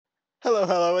Hello,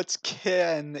 hello, it's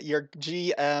Ken, your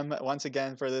GM once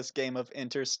again for this game of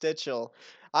Interstitial.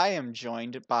 I am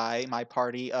joined by my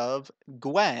party of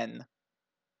Gwen,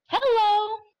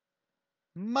 Hello.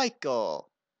 Michael,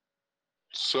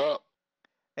 Sup?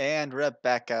 and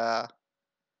Rebecca.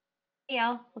 Hey,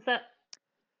 Al. What's up?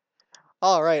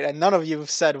 Alright, and none of you have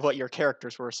said what your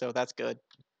characters were, so that's good.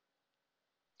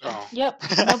 Oh. Yep.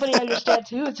 Nobody understands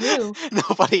who is who.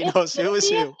 Nobody knows who is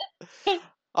who.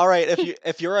 Alright,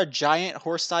 if you're a giant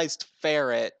horse-sized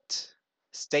ferret,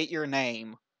 state your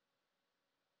name.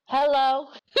 Hello.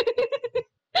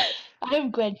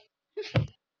 I'm Gwen.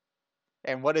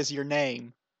 And what is your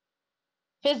name?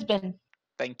 Fizbin.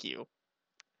 Thank you.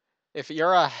 If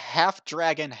you're a half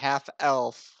dragon, half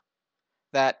elf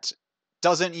that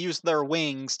doesn't use their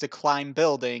wings to climb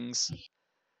buildings,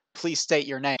 please state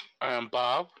your name. I am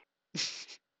Bob.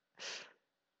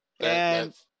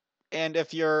 and That's and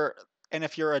if you're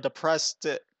a depressed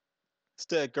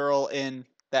girl in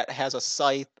that has a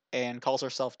scythe and calls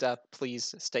herself Death,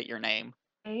 please state your name.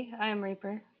 Hey, I am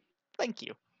Reaper. Thank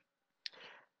you.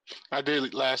 I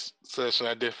did last session.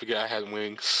 I did forget I had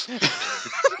wings. I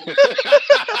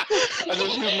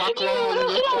just used my claws and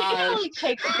the flies.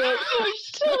 It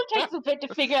still takes a bit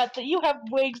to figure out that you have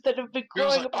wings that have been He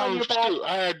was growing like, upon "Oh your back. shoot,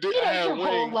 I had Your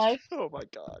whole wings." life. Oh my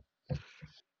god.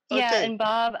 Yeah, Okay. and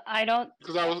Bob, I don't.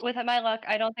 'Cause I was With my luck,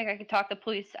 I don't think I could talk the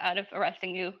police out of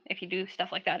arresting you if you do stuff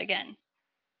like that again.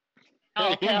 Hey, I'll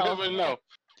you tell. never know.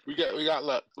 We got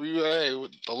luck. The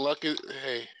luck is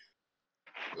hey.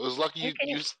 It was lucky Okay.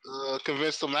 you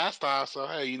convinced them last time. So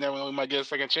hey, you never know. We might get a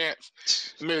second chance.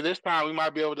 Maybe this time we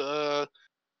might be able to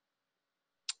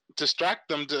distract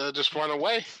them to just run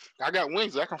away. I got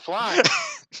wings. I can fly.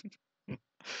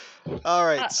 All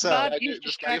right. So Bob I used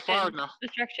just got you fired now.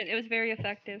 distraction. It was very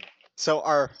effective. So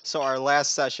our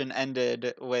last session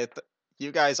ended with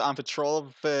you guys on patrol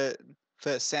of the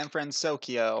San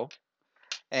Francisco,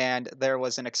 and there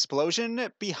was an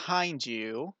explosion behind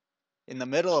you in the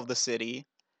middle of the city,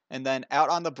 and then out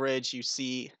on the bridge you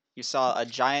saw a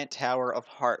giant tower of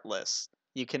Heartless.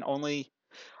 You can only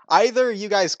either you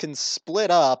guys can split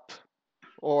up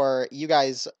or you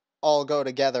guys all go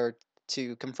together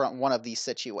to confront one of these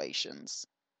situations.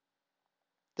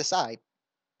 Decide.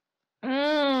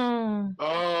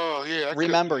 Oh yeah.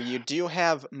 Remember, you do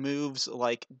have moves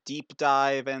like deep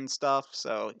dive and stuff,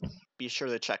 so be sure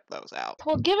to check those out.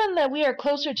 Well, given that we are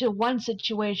closer to one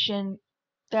situation,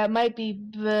 that might be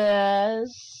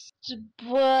best.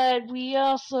 But we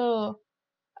also,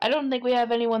 I don't think we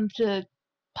have anyone to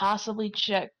possibly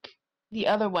check the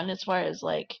other one as far as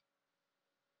like.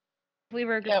 If we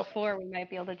were a group Yep. of 4, we might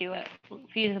be able to do it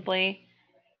feasibly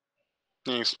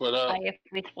You split up. if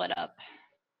we split up.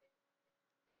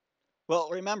 Well,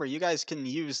 remember, you guys can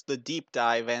use the deep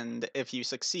dive, and if you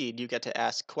succeed, you get to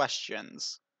ask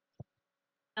questions.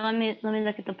 Let me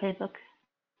look at the playbook.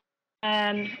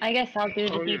 I guess I'll do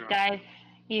the deep dive,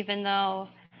 even though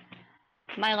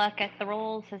my luck at the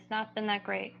rolls has not been that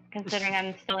great, considering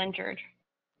I'm still injured.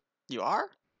 You are?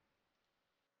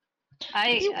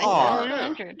 I'm are. still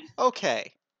injured.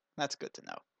 Okay, that's good to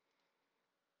know.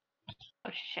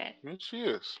 Oh shit. Yes, she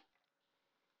is.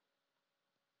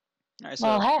 All right, so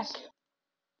Well, heck.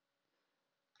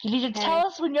 You need to tell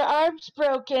us when your arm's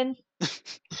broken.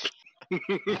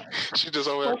 She's just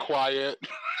over there quiet.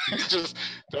 Just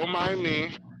don't mind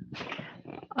me.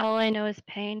 All I know is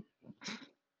pain.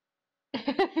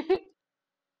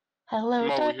 Hello,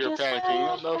 I'm over here darkest panicking. You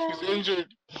don't know if friend. she's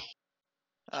injured.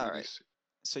 all right.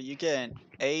 So you get an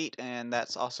 8, and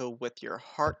that's also with your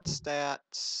heart stat.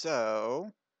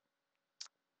 So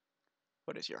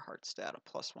what is your heart stat? A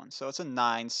 +1. So it's a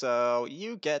 9. So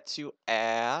you get to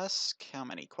ask how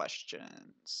many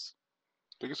questions?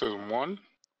 I think it says 1.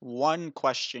 One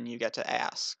question you get to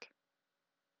ask.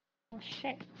 Oh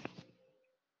shit.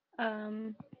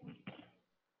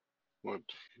 What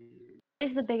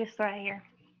is the biggest threat here?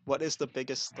 What is the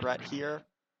biggest threat here?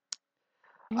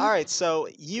 Mhm. All right, so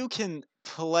you can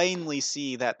plainly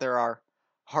see that there are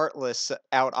Heartless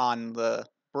out on the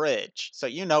bridge. So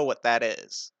you know what that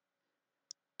is.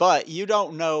 But you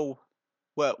don't know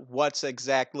what's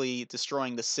exactly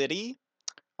destroying the city.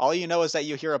 All you know is that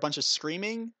you hear a bunch of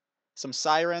screaming, some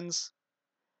sirens,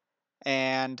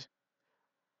 and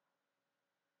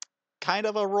kind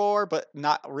of a roar, but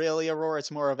not really a roar.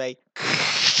 It's more of a.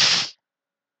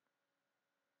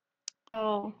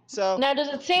 Oh. So now, does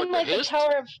it seem like the hiss?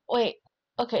 Tower of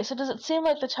Okay, so does it seem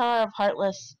like the Tower of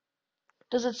Heartless?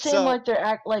 Does it seem So- like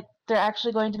they're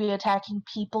actually going to be attacking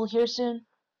people here soon?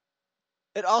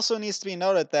 it also needs to be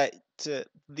noted that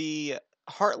the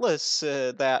Heartless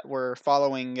that were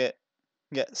following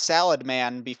Salad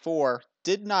Man before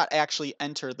did not actually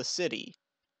enter the city.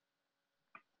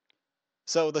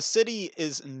 So the city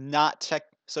is not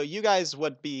so you guys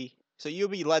would be you'll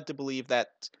be led to believe that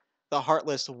the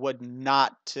Heartless would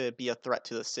not be a threat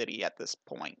to the city at this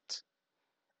point.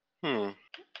 Well,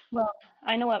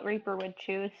 I know what Reaper would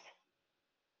choose.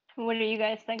 What are you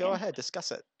guys thinking? Go ahead,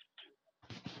 discuss it.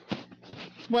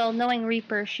 Well, knowing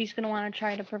Reaper, she's going to want to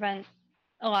try to prevent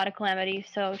a lot of calamity,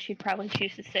 so she'd probably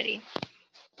choose the city.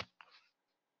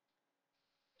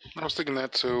 I was thinking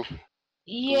that too.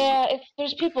 Yeah, if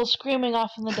there's people screaming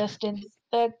off in the distance,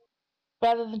 that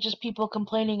rather than just people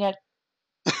complaining at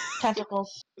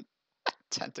tentacles.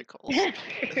 Tentacles. We're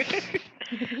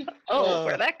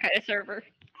that kind of server.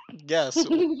 Yes,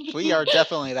 we are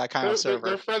definitely that kind of server.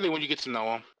 They're friendly when you get to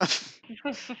know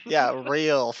them. Yeah,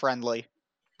 real friendly.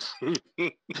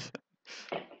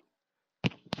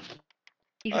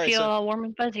 You Alright, feel so- all warm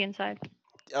and fuzzy inside.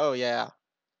 Oh yeah,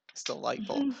 it's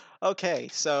delightful. Okay,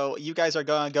 so you guys are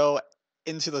gonna go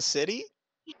into the city?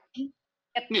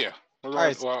 Yeah.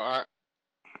 Alright. Well,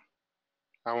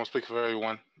 I won't speak for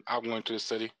everyone. I'm going to the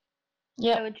city. I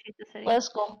Yep, would choose the city. let's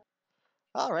go.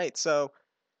 All right, so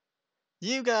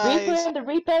you Reaper guys, and the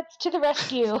Reapets to the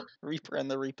rescue. Reaper and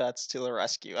the Reapets to the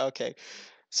rescue. Okay,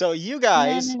 so you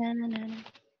guys Na-na-na-na-na.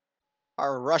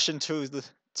 are rushing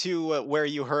to where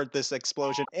you heard this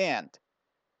explosion, and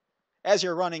as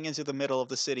you're running into the middle of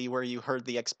the city where you heard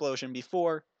the explosion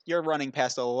before, you're running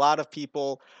past a lot of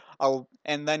people,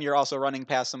 and then you're also running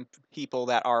past some people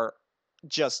that are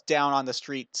just down on the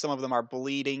street. Some of them are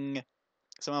bleeding,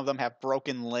 some of them have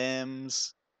broken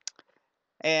limbs,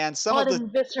 and some Blood of the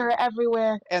and viscera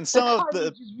everywhere. and some of the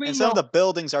carnage is and some of the real.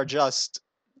 buildings are just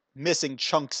missing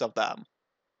chunks of them.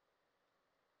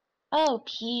 Oh,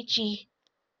 peachy.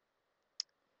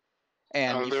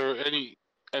 And Are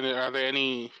there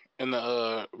any in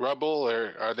the rubble,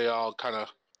 or are they all kind of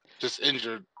just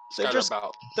injured, they're scattered just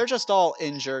about? they're just all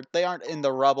injured. They aren't in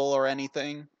the rubble or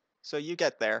anything. So you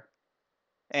get there,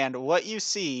 and what you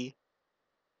see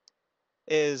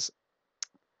is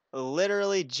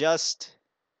literally just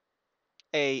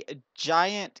a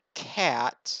giant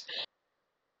cat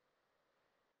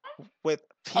with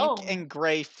pink Oh. and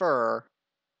gray fur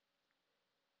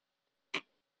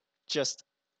just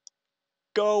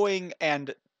going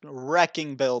and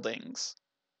wrecking buildings.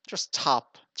 Just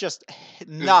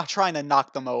not trying to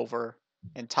knock them over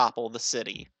and topple the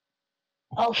city.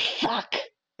 Oh, fuck.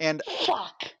 And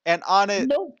Fuck. and on it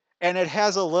Nope. and it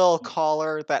has a little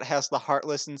collar that has the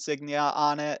Heartless insignia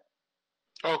on it.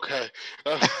 Okay,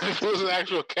 if it was an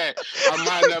actual cat, I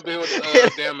might not be able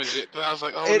to damage it. But I was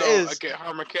like, oh It no, is- I can't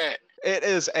harm a cat. It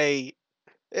is a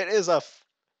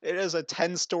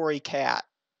 10-story cat.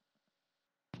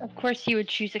 Of course, you would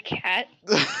choose a cat.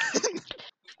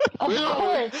 Of Really?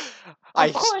 course. I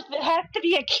Of course, it has to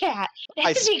be a cat. It I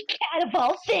has to be a cat of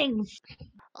all things.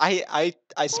 I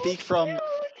speak from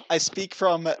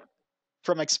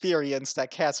experience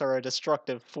that cats are a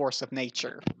destructive force of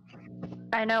nature.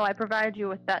 I know, I provided you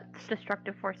with that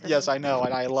destructive force. Yes, I know,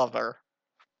 and I love her.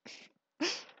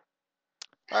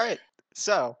 Alright,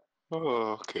 so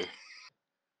Oh, okay.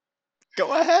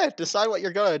 go ahead, decide what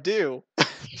you're gonna do.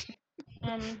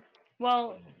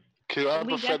 Well, Can I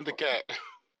We befriend the cat?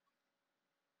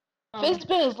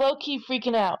 Fizbin is low key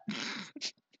freaking out.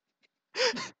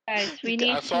 guys, we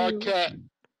need I saw a to. cat.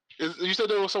 You said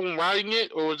there was someone riding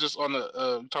it, or was just on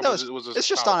the top No, of it? Was It's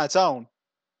just on its own.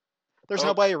 There's Oh,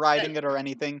 nobody riding it or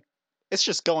anything. It's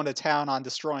just going to town on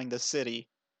destroying the city.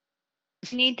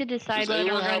 We need to decide Does whether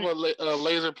anyone we're have gonna. a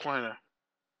laser pointer?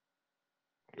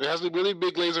 It has a really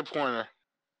big laser pointer.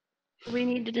 We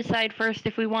need to decide first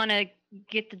if we want to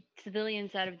get the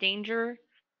civilians out of danger.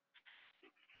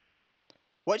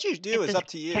 What you do get is this up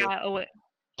to you. cat away.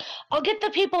 I'll get the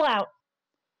people out.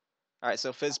 Alright,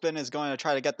 so Fizbin is going to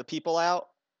try to get the people out.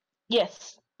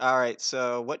 Yes. Alright,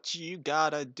 so what you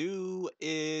gotta do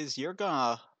is you're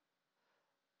gonna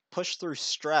push through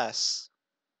stress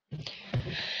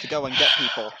to go and get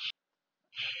people.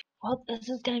 Well, this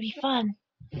is gonna be fun.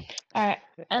 Alright.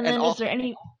 And And then all- is there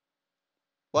any...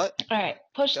 What? Alright.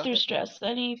 Push Go through ahead. stress.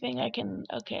 Anything I can...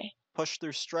 Okay. Push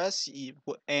through stress,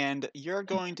 and you're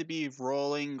going to be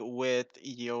rolling with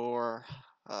your...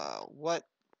 what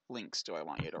links do I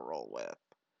want you to roll with?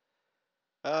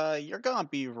 You're gonna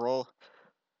be Well,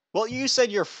 you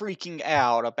said you're freaking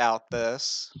out about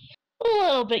this. A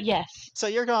little bit, yes. So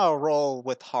you're gonna roll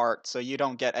with heart, so you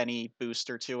don't get any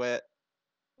booster to it.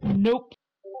 Nope.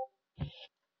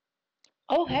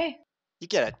 Oh, hey. You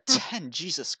get a 10,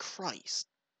 Jesus Christ.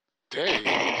 Dang,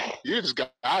 you just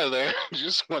got out of there. You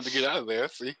just wanted to get out of there.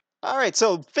 See? Alright,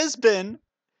 so Fizbin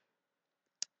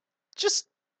just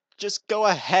just go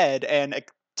ahead and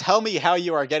tell me how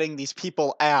you are getting these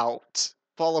people out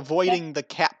while avoiding the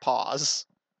cat paws.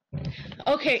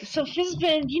 Okay, so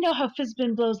Fizbin, you know how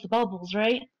Fizbin blows the bubbles,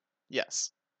 right?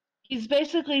 Yes. He's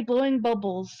basically blowing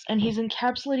bubbles, and he's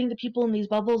encapsulating the people in these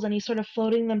bubbles, and he's sort of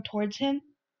floating them towards him.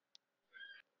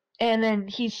 And then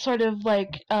he's sort of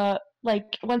like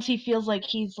once he feels like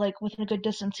he's like within a good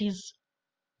distance, he's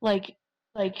when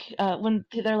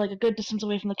they're like a good distance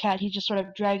away from the cat, he's just sort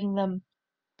of dragging them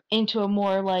into a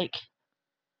more like,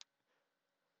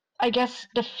 I guess,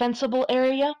 defensible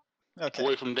area. Okay.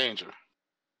 Away from danger.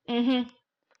 Mm-hmm.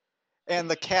 And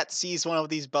the cat sees one of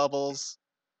these bubbles,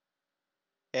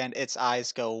 and its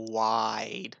eyes go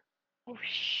wide. Oh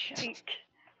shite.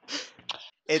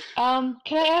 Can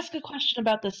I ask a question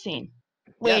about this scene?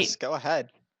 Wait. Yes, go ahead.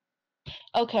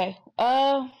 Okay.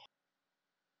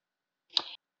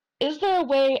 Is there a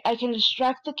way I can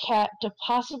distract the cat to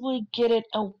possibly get it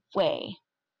away?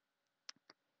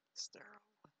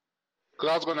 Because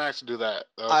I was going to actually do that.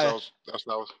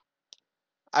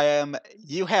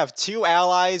 You have 2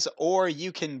 allies, or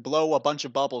you can blow a bunch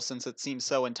of bubbles since it seems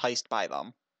so enticed by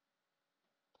them.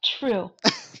 True.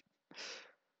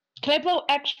 Can I blow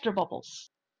extra bubbles?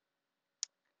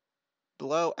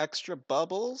 Blow extra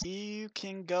bubbles? You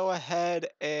can go ahead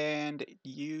and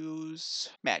use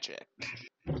magic.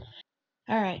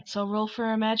 Alright, so roll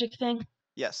for a magic thing?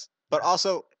 Yes. But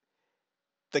also,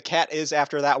 the cat is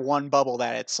after that one bubble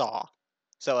that it saw.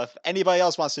 So if anybody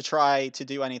else wants to try to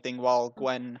do anything while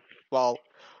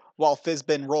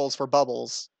Fizbin rolls for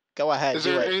bubbles, go ahead, Is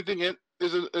do there it. anything in?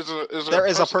 There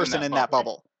is a person in that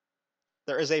bubble.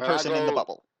 There is a person in the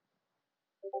bubble.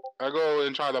 I go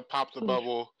and try to pop the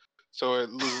bubble so it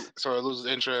loses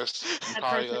interest. That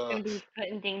person's gonna be put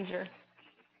in danger.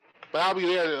 But I'll be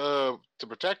there to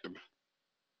protect him.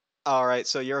 All right,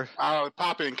 so I'll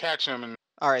pop it and catch him and.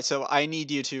 All right, so I need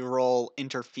you to roll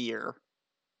interfere.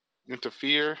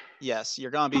 Interfere? Yes,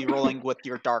 you're gonna be rolling with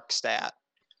your dark stat.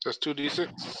 That's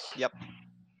 2d6. Yep.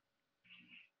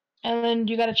 And then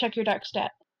you gotta check your dark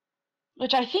stat.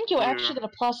 Which I think you'll actually get a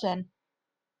plus in.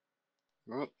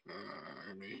 Well,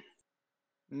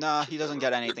 Nah, he doesn't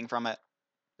get anything from it.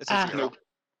 It's a 0. Nope.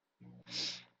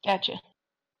 Gotcha.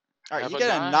 Alright, you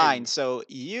get a 9, so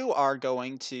you are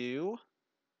going to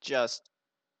just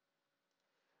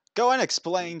go and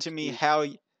explain to me how.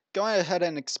 Go ahead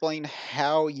and explain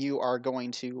how you are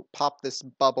going to pop this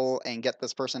bubble and get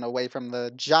this person away from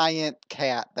the giant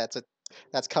cat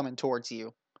that's coming towards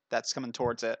you. That's coming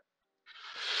towards it.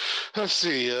 Let's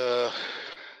see.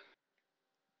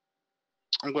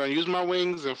 I'm going to use my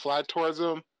wings and fly towards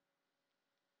them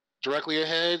directly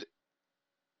ahead,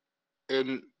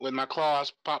 and with my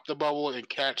claws pop the bubble and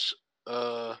catch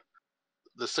the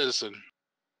citizen.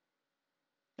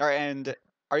 All right, and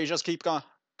are you just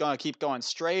gonna keep going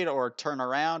straight, or turn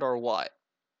around, or what?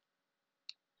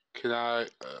 Can I?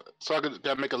 So I could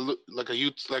make a U.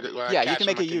 Yeah, you can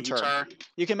make a U-turn.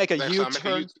 You can make a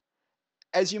U-turn.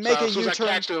 As you make a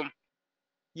U-turn,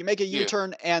 you make a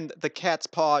U-turn, and the cat's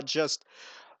paw just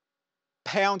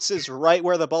pounces right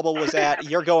where the bubble was at.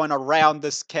 You're going around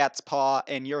this cat's paw,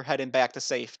 and you're heading back to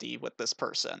safety with this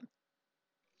person.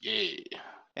 Yeah.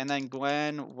 And then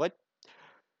Gwen, what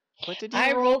did you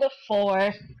I roll? rolled a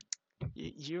 4.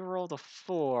 You rolled a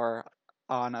 4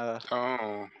 on a.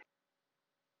 Oh.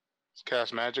 It's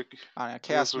cast magic. On a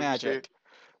cast magic.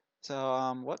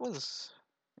 So what was?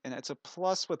 And it's a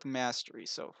plus with mastery,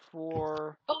 so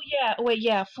 4. Oh yeah, wait,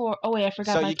 yeah, 4. Oh wait, I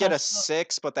forgot. So my you get a plus.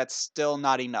 6, but that's still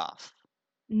not enough.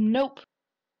 Nope.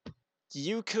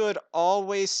 You could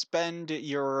always spend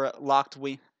your locked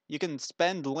wing. You can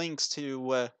spend links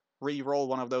to re-roll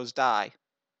one of those die.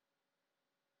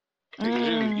 You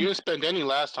didn't spend any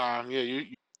last time. Yeah,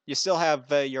 You still have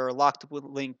your locked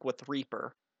link with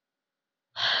Reaper.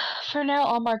 For now,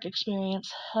 I'll mark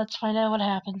experience. Let's find out what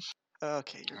happens.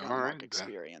 Okay, you're gonna mark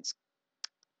experience.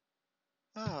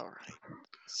 Alright.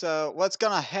 So what's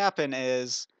gonna happen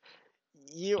is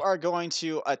you are going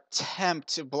to attempt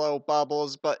to blow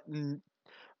bubbles, but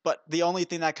the only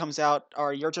thing that comes out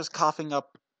are you're just coughing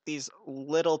up these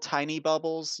little tiny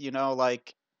bubbles,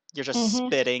 like you're just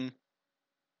spitting.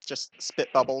 Just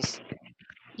spit bubbles.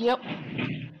 Yep.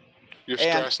 You're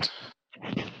stressed.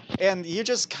 And you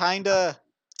just kinda.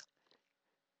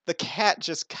 The cat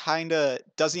just kinda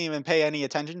doesn't even pay any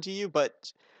attention to you,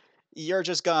 but you're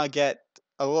just gonna get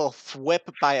a little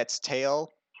whip by its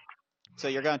tail. So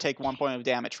you're gonna take 1 point of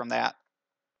damage from that.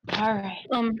 Alright.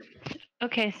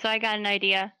 Okay, so I got an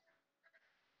idea.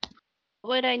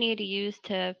 What would I need to use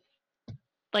to,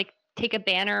 take a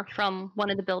banner from one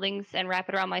of the buildings and wrap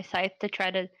it around my scythe to try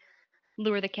to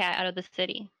lure the cat out of the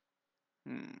city?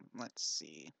 Let's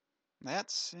see.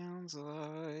 That sounds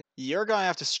like you're gonna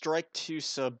have to strike to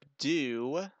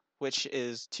subdue, which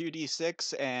is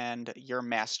 2d6 and your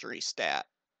mastery stat.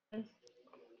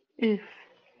 Oof.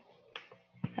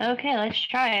 Okay, let's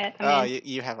try it. Oh,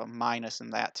 you have a minus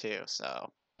in that too,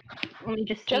 so. Let me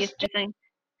just see if there's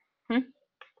any.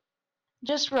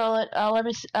 Just roll it. Let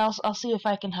me. I'll see if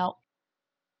I can help.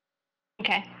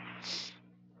 Okay.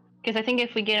 Because I think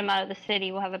if we get him out of the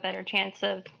city, we'll have a better chance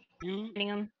of You getting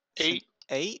him. 8.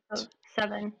 8? Oh,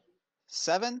 7.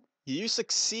 7? You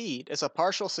succeed. It's a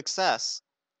partial success.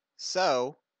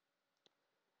 So,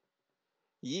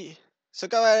 so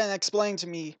go ahead and explain to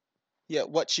me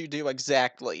what you do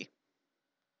exactly.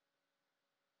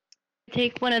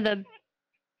 Take one of the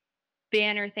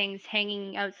banner things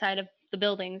hanging outside of the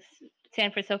buildings.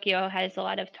 San Francisco has a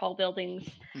lot of tall buildings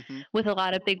with a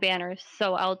lot of big banners.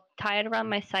 So I'll tie it around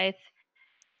my scythe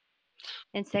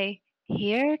and say,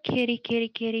 "Here, kitty, kitty,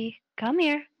 kitty, come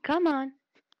here, come on."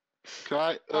 Can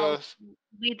I I'll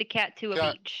lead the cat to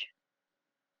a beach.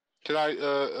 Can I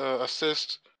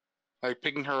assist, like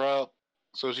picking her up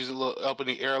so she's a little up in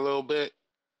the air a little bit?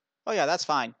 Oh yeah, that's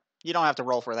fine. You don't have to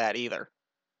roll for that either.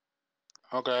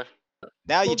 Okay.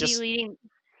 Now We'll you be just leading.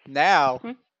 now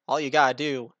all you gotta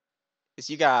do is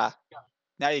you gotta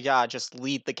just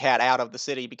lead the cat out of the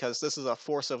city because this is a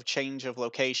force of change of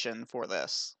location for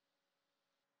this.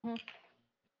 And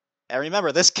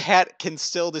remember, this cat can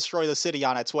still destroy the city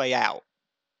on its way out.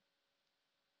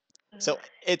 So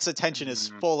its attention is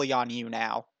fully on you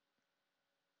now.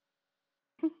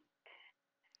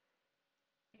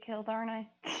 Killed, aren't I?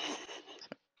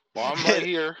 Well, I'm right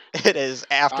here. It is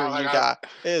after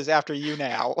It is after you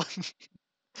now.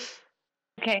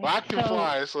 Okay. Well, I can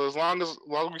fly, so as long as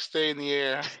we stay in the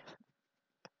air.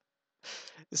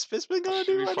 Is Fizbin gonna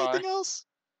do anything else?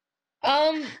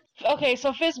 Okay,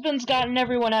 so Fizbin's gotten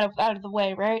everyone out of the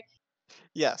way, right?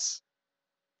 Yes.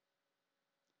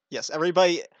 Yes,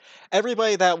 everybody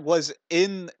that was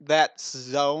in that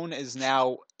zone is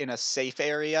now in a safe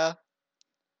area.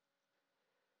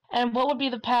 And what would be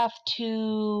the path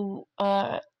to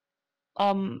like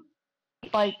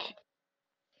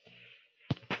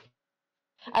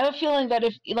I have a feeling that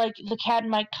if the cat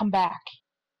might come back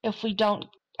if we don't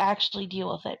actually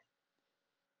deal with it.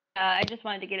 I just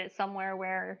wanted to get it somewhere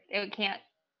where it can't,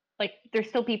 there's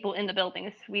still people in the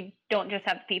buildings. We don't just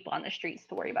have people on the streets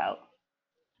to worry about.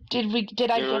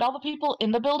 Did I get all the people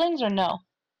in the buildings or no?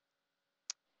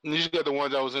 You just got the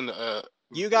one that was in the.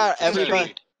 You got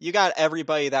everybody. You got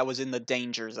everybody that was in the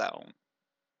danger zone.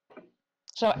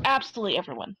 So absolutely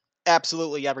everyone.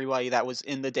 Absolutely everybody that was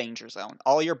in the danger zone.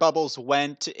 All your bubbles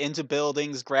went into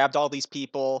buildings, grabbed all these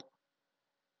people.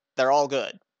 They're all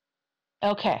good.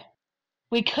 Okay.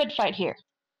 We could fight here.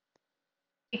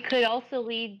 We could also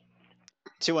lead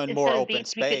to a more open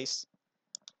space.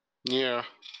 Yeah.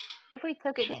 If we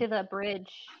took it to the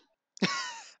bridge.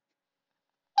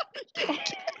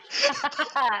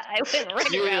 I went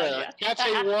right around you. Cats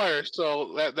hate water,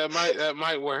 so that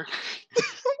might work.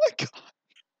 Oh my god!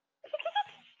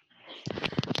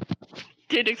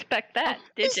 Didn't expect that,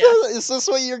 did you? Is this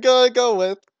what you're gonna go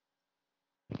with?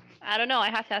 I don't know. I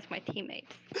have to ask my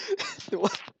teammates.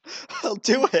 I'll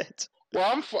do it.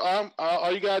 Well,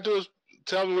 all you gotta do is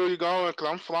tell me where you're going, because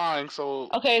I'm flying. So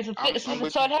okay, so it has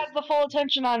the full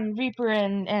attention on Reaper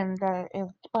and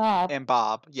Bob. And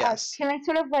Bob, yes. Can I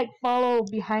sort of follow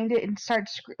behind it and start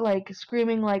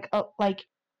screaming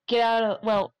get out of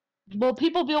will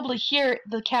people be able to hear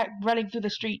the cat running through the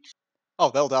streets? Oh,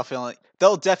 they'll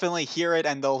definitely hear it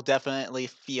and they'll definitely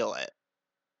feel it.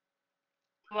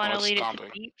 You want to lead it to the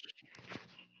beach?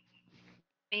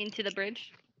 To the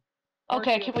bridge?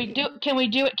 Okay, can we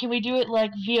do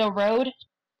it via road?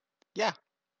 Yeah.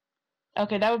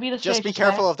 Okay, that would be the safest. Just be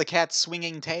careful of the cat's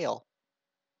swinging tail.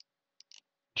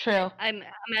 True. I'm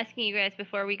asking you guys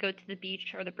before we go to the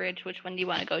beach or the bridge, which one do you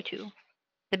want to go to?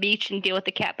 The beach and deal with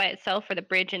the cat by itself, or the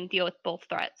bridge and deal with both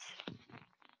threats?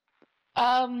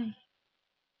 Can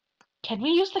we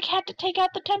use the cat to take out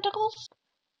the tentacles?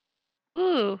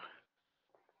 Ooh.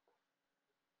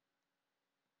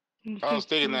 I was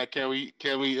thinking that can we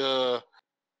Yeah,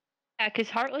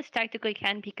 because Heartless technically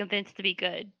can be convinced to be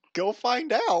good. Go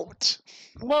find out.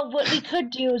 Well, what we could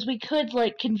do is we could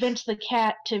convince the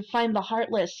cat to find the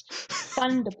Heartless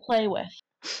fun to play with.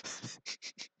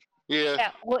 Yeah.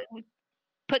 Yeah.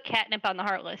 Put catnip on the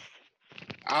Heartless.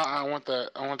 I want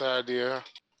that. I want that idea.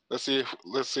 Let's see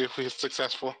if we're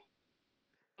successful.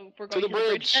 We're going to the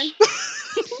bridge then?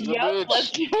 Yep,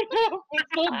 let's do it.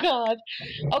 Oh god.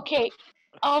 Okay.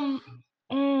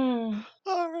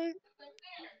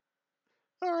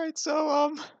 Alright,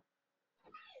 so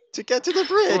to get to the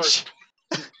bridge.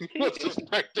 He wasn't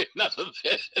expecting none of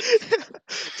this.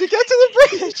 To get to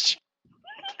the bridge.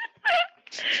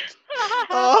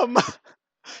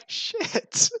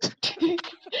 Shit.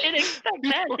 Didn't expect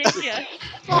that, did ya?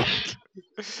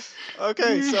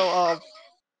 Okay, so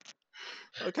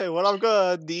okay, what I'm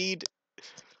gonna need.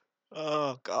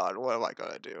 Oh God, what am I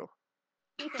gonna do?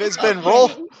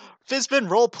 Fizbin,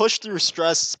 roll push through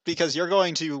stress because you're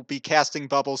going to be casting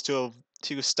bubbles to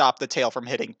stop the tail from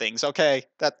hitting things. Okay,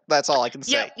 that's all I can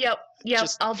say. Yep.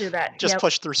 Just- I'll do that. Just Yep.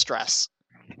 push through stress.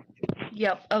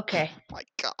 Yep. Okay. My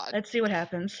God, Let's see what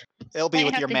happens. it'll be Might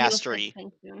with have your to heal mastery.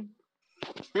 first soon.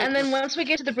 And then once we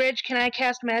get to the bridge, can I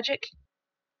cast magic?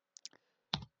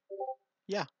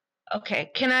 Yeah.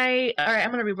 Okay. Can I? All right. I'm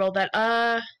gonna re-roll that.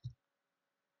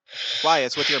 Why?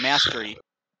 It's with your mastery.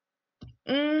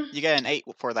 Mm, You get an 8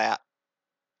 for that.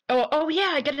 oh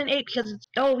yeah, I get an 8 because it's.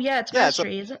 Oh yeah, it's Yeah, it's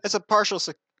mastery, is it? It's a partial.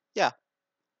 Yeah.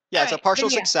 Yeah, it's a Alright, partial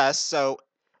then yeah. success. So,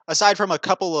 aside from a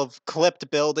couple of clipped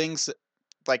buildings,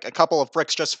 like a couple of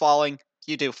bricks just falling,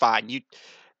 you do fine.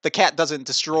 The cat doesn't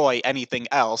destroy anything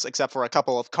else except for a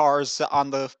couple of cars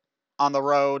on the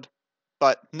road,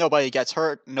 but nobody gets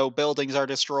hurt. No buildings are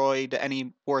destroyed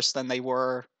any worse than they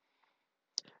were.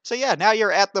 So yeah, now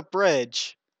you're at the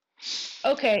bridge.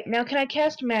 Okay, now can I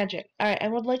cast magic? Alright, I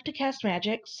would like to cast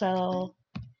magic, so.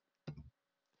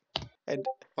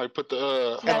 Like put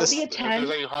the That would be a if 10.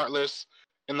 there's any heartless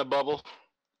in the bubble.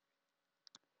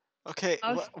 Okay,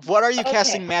 I was- what are you Okay.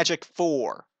 casting magic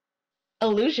for?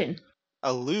 Illusion.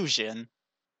 Illusion.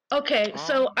 Okay,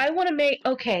 so I want to make.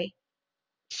 Okay.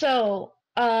 So,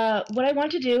 what I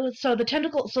want to do. So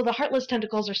the heartless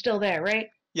tentacles are still there, right?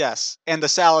 Yes, and the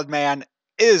salad man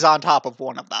is on top of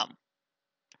one of them.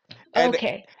 And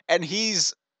Okay. and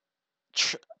he's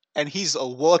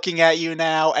looking at you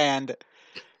now, and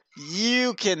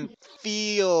you can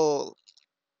feel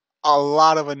a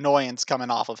lot of annoyance coming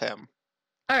off of him.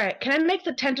 Alright, can I make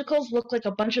the tentacles look like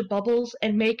a bunch of bubbles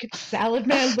and make Salad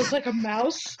Man look like a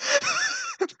mouse?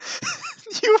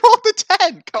 You rolled a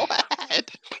 10. Go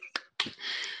ahead. Oh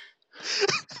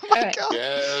my Alright. God.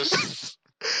 Yes.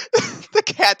 The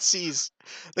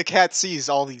cat sees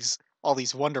all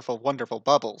these wonderful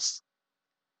bubbles.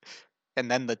 And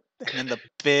then the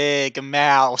big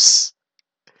mouse.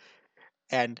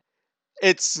 And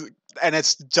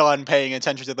it's done paying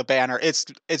attention to the banner. It's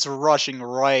rushing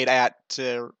right at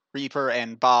Reaper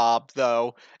and Bob,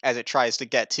 though, as it tries to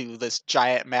get to this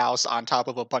giant mouse on top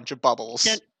of a bunch of bubbles.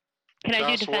 Can I do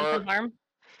That's defense what- and harm?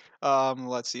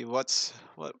 Let's see. What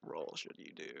roll should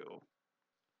you do?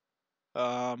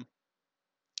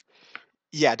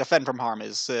 Yeah, defend from harm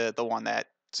is the one that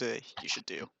you should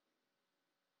do.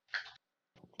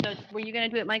 So were you gonna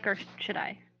do it, Mike, or should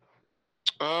I?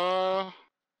 I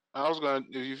was gonna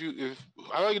if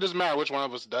I think it doesn't matter which one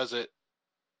of us does it.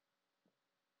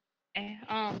 Okay,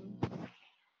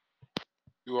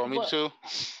 You want me What- to?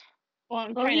 well,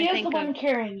 I'm Well, trying he to is the think one of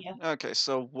carrying you. Okay,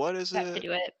 so what is have to it?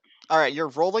 do it. All right, you're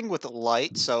rolling with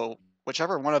light, so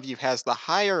whichever one of you has the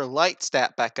higher light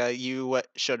stat, Becca, you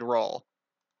should roll.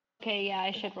 Okay, yeah,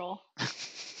 I should roll.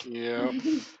 Yeah.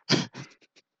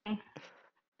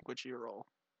 Would you roll?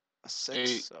 A 6,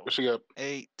 8. so What you got?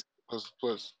 8.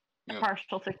 Plus. A Yeah.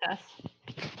 partial success.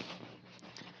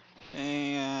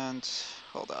 And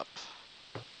hold up.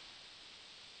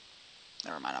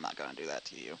 Never mind, I'm not gonna do that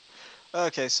to you.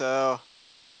 Okay, so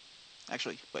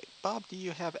actually, wait, Bob, do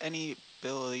you have any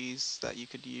abilities that you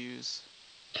could use?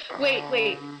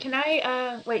 Wait. Can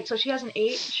I, wait, so she has an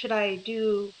 8. Should I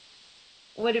do.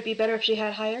 Would it be better if she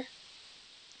had higher?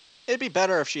 It'd be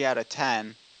better if she had a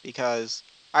 10, because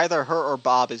either her or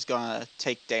Bob is gonna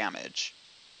take damage.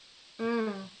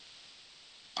 I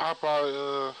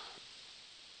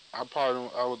would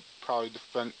probably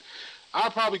defend.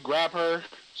 I'll probably grab her.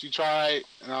 She tried,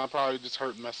 and I'll probably just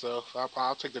hurt myself.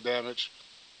 I'll take the damage.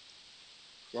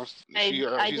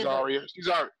 She's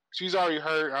already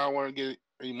hurt. I don't want to get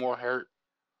any more hurt.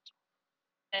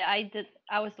 I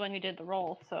was the one who did the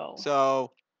roll, so.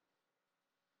 So,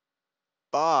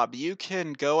 Bob, you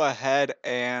can go ahead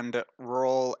and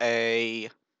roll a.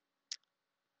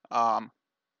 Well,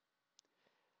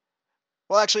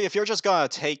 actually, if you're just gonna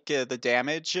take the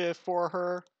damage for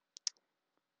her,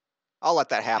 I'll let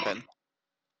that happen.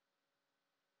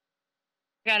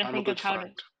 Gotta I'm a think good of how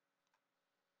friend. to.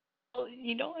 Oh,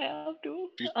 you don't have to.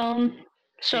 You-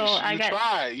 So I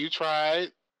got. You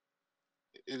tried.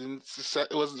 It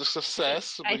wasn't a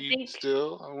success, I but you think-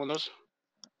 still. I want to.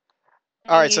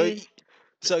 All right, so use-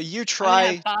 you I'm gonna try.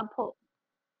 have Bob pull.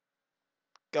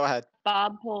 Go ahead.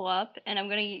 Bob pull up, and I'm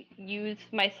gonna use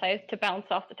my scythe to bounce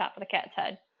off the top of the cat's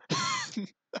head.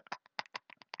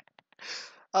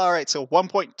 All right, so 1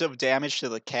 point of damage to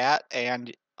the cat,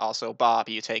 and also Bob,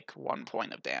 you take 1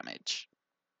 point of damage.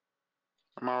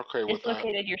 I'm okay with that.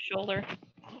 Dislocated your shoulder.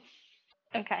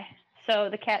 Okay, so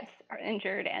the cats are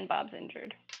injured and Bob's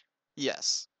injured.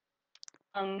 Yes.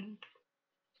 Let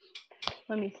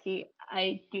me see.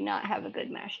 I do not have a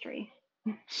good mastery.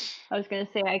 I was gonna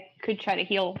say I could try to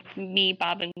heal me,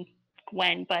 Bob, and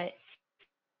Gwen, but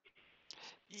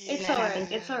It's Yeah.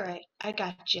 alright. It's alright. I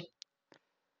got you.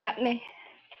 me.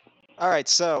 All right,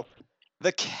 so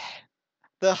the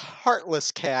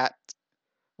Heartless Cat,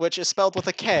 which is spelled with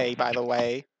a K, by the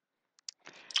way.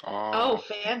 Oh,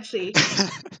 fancy.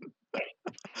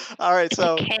 All right,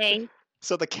 so Okay.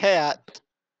 the cat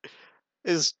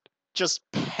is just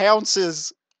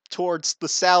pounces towards the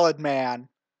Salad Man,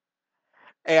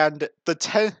 and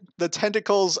the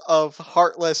tentacles of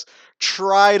Heartless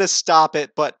try to stop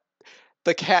it, but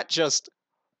the cat just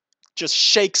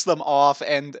shakes them off,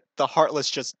 and the Heartless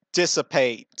just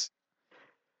dissipate.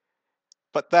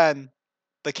 But then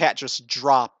the cat just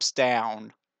drops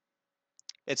down.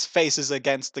 Its face is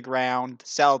against the ground.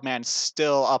 Salad Man's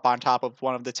still up on top of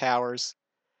one of the towers,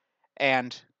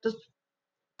 and Does-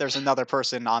 there's another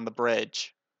person on the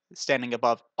bridge, standing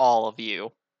above all of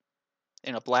you,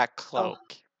 in a black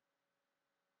cloak.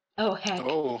 Oh, heck.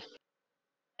 Oh,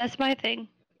 That's my thing.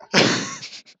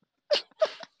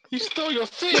 you stole your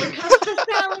Here thing. comes the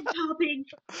salad topping.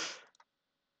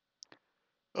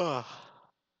 Ugh.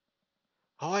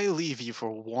 Oh, I leave you for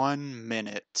 1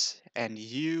 minute, and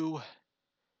you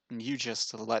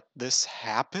just let this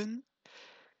happen?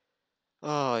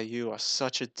 Oh, you are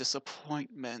such a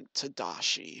disappointment,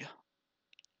 Tadashi.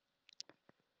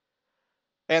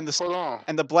 And Hold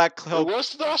on. the black It cloak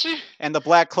was Tadashi? and the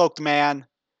black cloaked man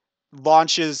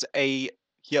launches a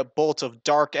bolt of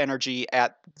dark energy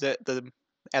at the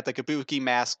kabuki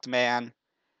masked man,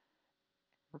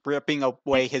 ripping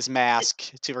away his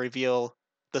mask to reveal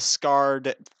the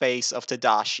scarred face of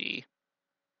Tadashi.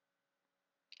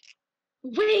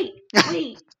 Wait.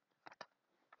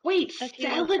 That's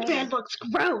your Salad brother. Man looks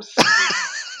gross.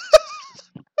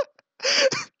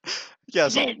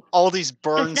 Yes, Then, all these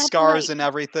burn not scars polite. and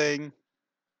everything.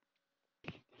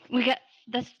 We got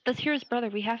that's Hero's brother.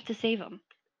 We have to save him.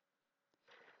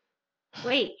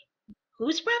 Wait.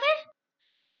 Whose brother?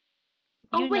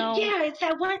 You Oh, wait, know, yeah, it's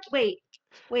that one. Wait.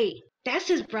 That's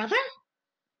his brother?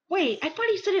 Wait, I thought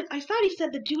he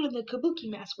said the dude in the kabuki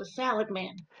mask was Salad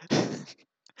Man.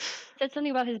 said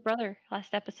something about his brother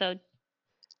last episode.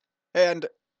 And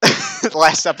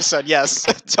last episode, yes,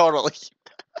 totally.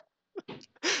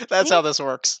 That's how this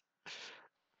works.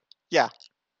 Yeah,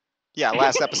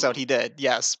 last episode he did,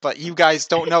 yes, but you guys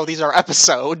don't know these are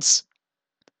episodes.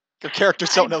 Your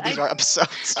characters don't know these are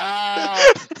episodes.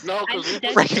 No, because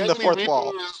I'm breaking the fourth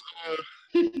wall.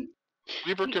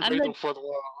 Reaper can I'm break the- the fourth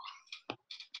wall.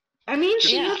 I mean,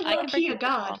 she Yeah, is I can break low-key a the fourth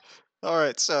god. wall. All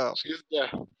right, so She's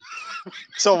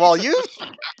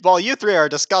while you three are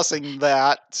discussing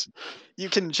that, you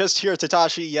can just hear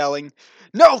Tadashi yelling,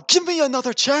 "No, give me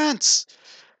another chance!"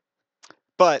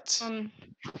 But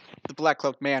the black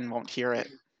cloaked man won't hear it.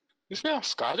 You sound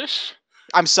Scottish?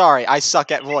 I'm sorry, I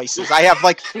suck at voices. I have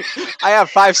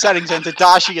 5 settings, and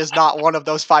Tadashi is not one of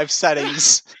those 5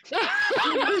 settings.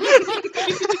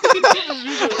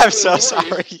 I'm so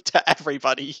sorry to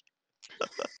everybody.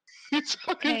 He's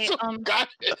talking Okay, so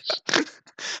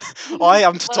Scottish. I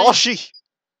am Tadashi.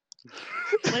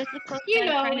 What is the cloak You guy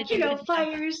know, trying to do?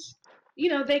 fires.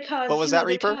 They cause. What was that,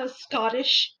 Reaper? They cause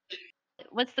Scottish.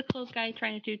 What's the cloak guy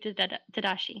trying to do to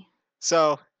Tadashi?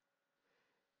 So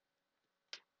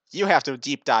you have to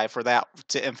deep dive for that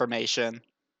to information.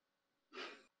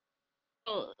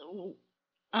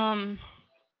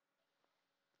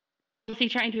 Is he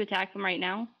trying to attack him right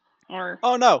now, or?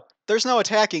 Oh no, there's no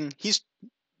attacking. He's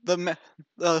the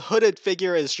hooded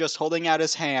figure is just holding out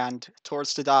his hand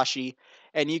towards Tadashi,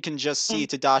 and you can just see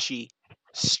Tadashi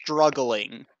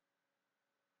struggling.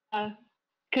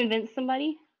 Convince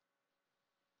somebody?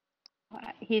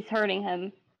 He's hurting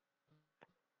him.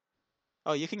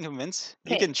 Oh, you can convince?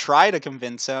 Okay. You can try to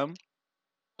convince him.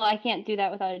 Well, I can't do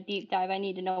that without a deep dive. I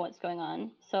need to know what's going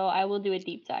on. So I will do a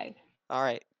deep dive. All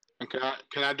right. And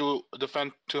can I do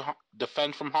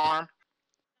defend from harm?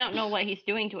 I don't know what he's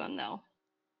doing to him though.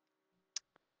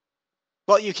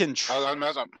 Well, you can.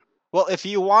 Well, if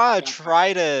you want to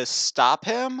try to stop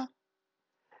him,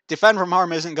 defend from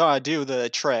harm isn't going to do the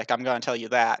trick. I'm going to tell you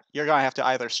that. You're going to have to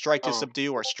either strike to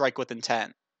subdue or strike with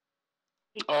intent.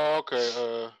 Oh,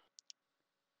 okay.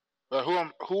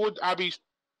 Who would I be?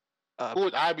 Who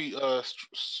would I be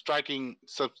striking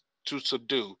to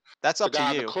subdue? That's up the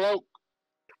guy to you.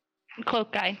 The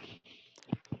cloak guy.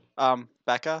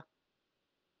 Becca?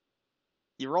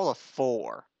 You roll a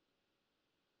 4.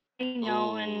 I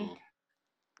know, and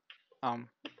Ooh.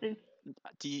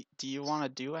 Do you want to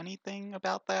do anything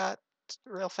about that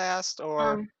real fast,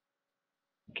 or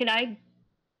could I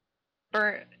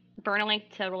burn a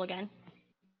link to roll again?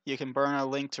 you can burn a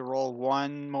link to roll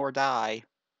 1 more die?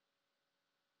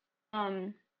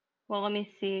 Well, let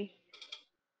me see.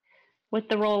 With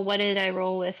the roll, what did I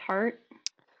roll with? Heart?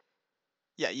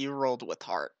 Yeah, you rolled with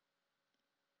heart.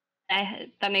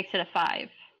 That makes it a 5.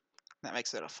 That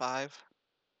makes it a 5.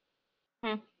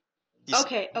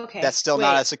 Okay. That's still wait.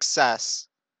 not a success.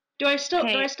 Do I still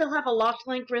Okay. have a locked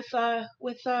link with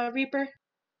Reaper?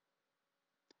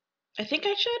 I think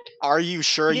I should. Are you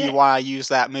sure Yeah. you want to use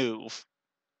that move?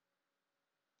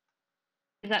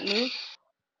 Is that move?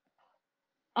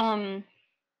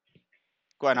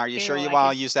 Gwen, are you Okay, sure well, you I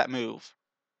want could- to use that move?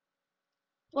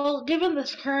 Well, given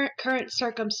this current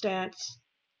circumstance,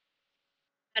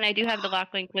 And I do have the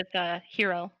lock link with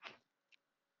Hero.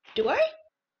 do I? I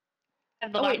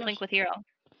have the Oh, lock wait, no. link with Hero.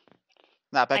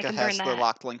 Nah, Becca can has burn the that.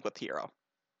 locked link with Hero.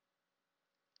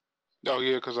 Oh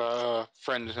yeah, because I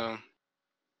friended him.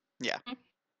 Yeah.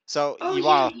 So Oh, you yeah,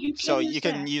 want you so can you use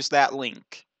can that. use that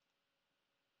link.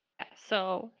 Yeah,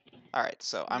 so All right.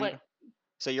 So what?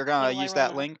 So you're what gonna will I use roll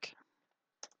that now? link.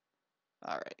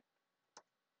 All right.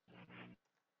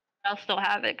 I'll still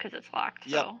have it because it's locked.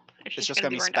 Yep. So it's It's just just gonna gonna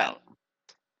be be burned spent. out.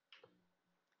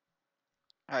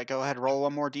 All right. Go ahead. Roll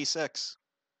 1 more d6.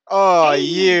 Oh, Hey.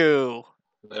 you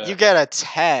get a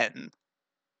 10.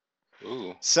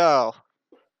 Ooh. So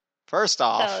first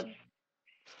off, So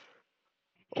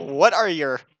what are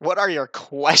your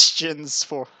questions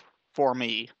for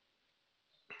me?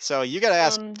 So you gotta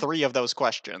ask 3 of those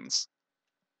questions.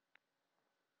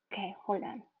 okay, hold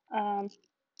on.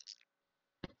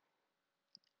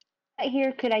 Right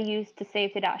here, could I use to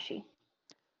save Tadashi?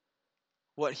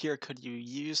 What here could you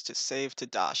use to save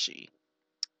Tadashi?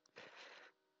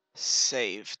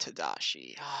 Save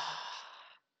Tadashi.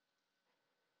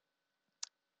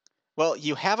 Well,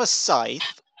 you have a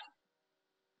scythe,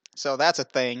 so that's a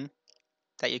thing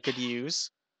that you could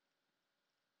use.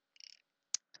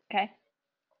 Okay.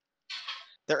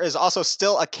 There is also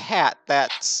still a cat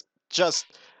that's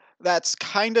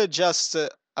kind of just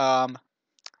how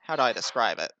do I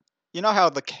describe it? You know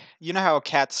how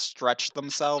cats stretch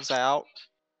themselves out,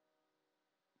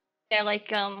 Yeah,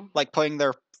 like putting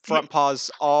their front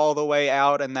paws all the way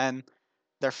out and then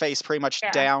their face pretty much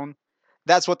Yeah. down.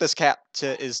 That's what this cat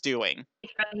is doing.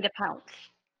 It's ready to pounce.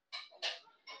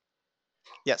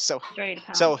 Yes, so It's ready to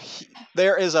pounce. so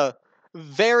there is a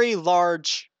very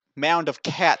large mound of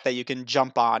cat that you can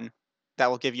jump on that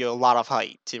will give you a lot of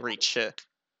height to reach to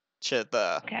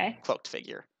the Okay. cloaked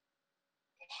figure.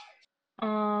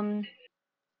 Um.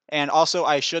 And also,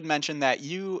 I should mention that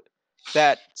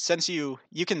since you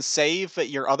can save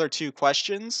your other 2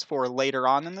 questions for later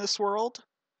on in this world.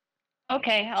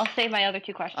 Okay, I'll save my other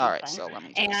 2 questions. All right, then. so let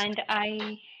me. And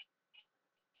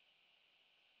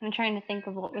I'm trying to think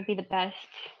of what would be the best.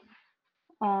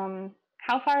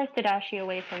 How far is Tadashi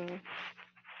away from?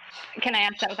 Can I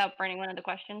ask that without burning one of the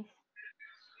questions?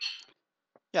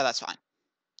 Yeah, that's fine.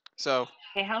 So.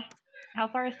 Okay, how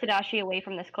far is Tadashi away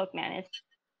from this cloak man? Is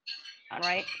on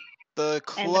right? And the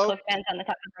cloak man's on the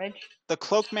top of the bridge. The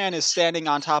cloak man is standing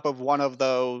on top of one of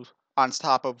the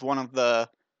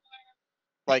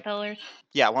pillars.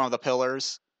 Yeah, one of the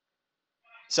pillars.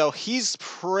 So he's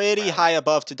pretty high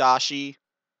above Tadashi.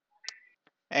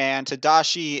 And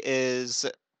Tadashi is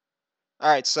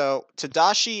alright, so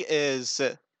Tadashi is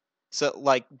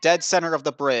dead center of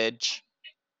the bridge.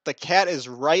 The cat is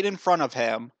right in front of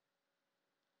him.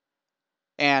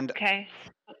 And okay.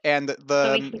 And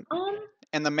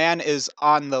the man is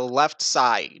on the left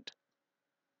side.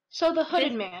 So the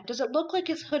hooded man, does it look like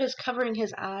his hood is covering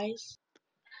his eyes?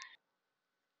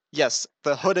 Yes,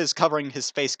 the hood is covering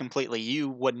his face completely. You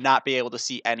would not be able to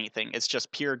see anything. It's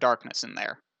just pure darkness in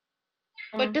there.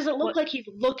 But does it look like he's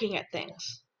looking at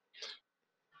things?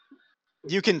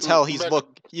 You can tell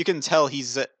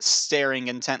he's staring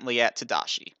intently at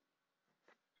Tadashi.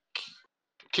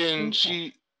 Can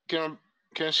she So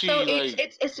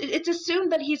it's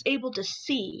assumed that he's able to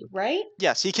see, right?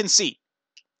 Yes, he can see.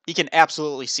 He can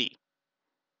absolutely see.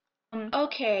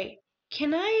 Okay.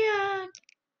 Can I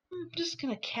I'm just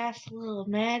gonna cast a little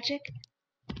magic.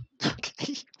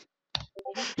 Okay.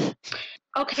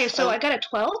 Okay, so I got a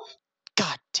 12?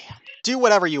 God damn. Do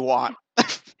whatever you want.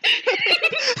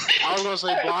 I was gonna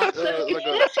say blind. It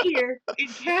says here in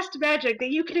cast magic that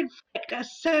you can inflict a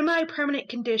semi-permanent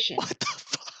condition. What the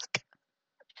fuck?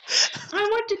 I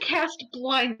want to cast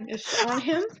blindness on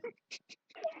him.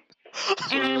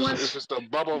 So it's just a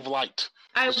bubble of light.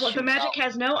 Just The shoots magic out.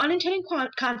 has no unintended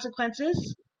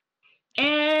consequences,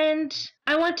 and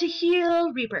I want to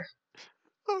heal Reaper.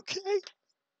 Okay.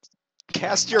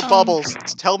 Cast your Um, bubbles.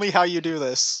 Tell me how you do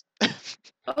this.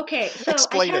 Okay, so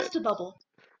Explain I it. cast a bubble.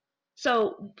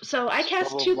 So I cast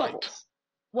Bubble of two light. bubbles.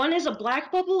 One is a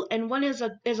black bubble, and one is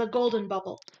a golden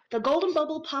bubble. The golden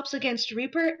bubble pops against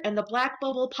Reaper, and the black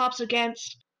bubble pops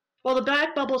against. Well, the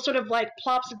black bubble sort of like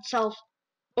plops itself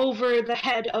over the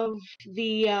head of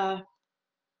the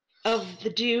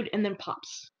dude, and then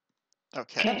pops.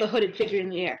 Okay. Have the hooded figure in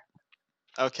the air.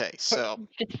 Okay, so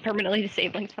just permanently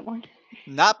disabling someone.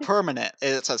 not permanent.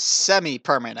 It's a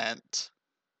semi-permanent.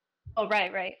 Oh,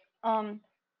 right.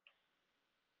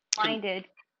 Blinded.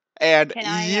 And Can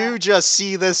I, you just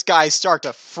see this guy start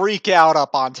to freak out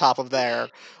up on top of there.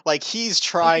 Like he's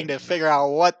trying to figure out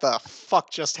what the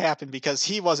fuck just happened because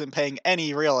he wasn't paying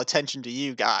any real attention to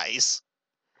you guys.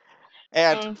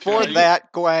 And for Okay.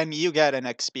 that, Gwen, you get an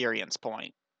experience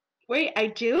point. Wait, I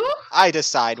do? I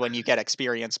decide when you get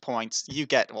experience points. You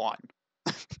get one.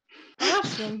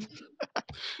 Awesome.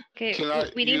 Okay, Can I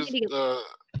we use need to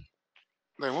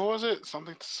like what was it?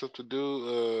 Something to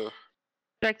do.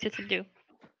 strike to subdue.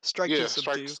 Strike Yeah, to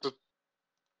strike. subdue.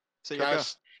 So Can you I go.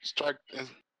 strike and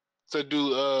to do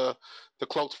the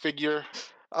cloaked figure?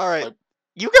 All right. like-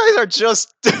 You guys are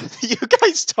just. You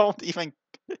guys don't even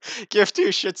give two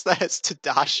shits that it's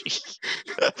Tadashi.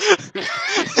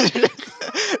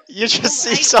 You just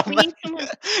see we some. need someone-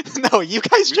 No, you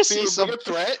guys We just see see a some. bigger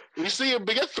threat. We see a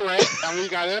bigger threat, and we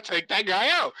gotta take that guy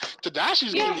out.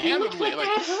 Tadashi's Yeah, getting he handled looks like with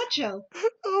Bad Honcho.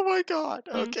 Oh my god.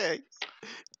 Mm. Okay.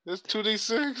 This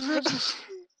 2d6.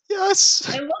 Yes.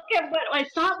 And look at what I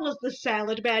thought was the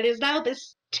salad man is now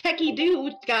this techie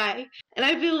dude guy. And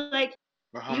I feel like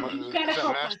you gotta Is that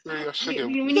help us. mastery or We sugar?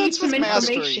 need That's some with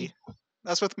information. mastery.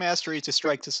 That's with mastery to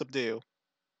strike to subdue.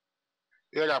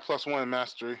 Yeah, I got +1 in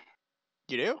mastery,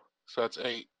 You do? so that's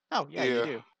 8. Oh yeah, you Yeah.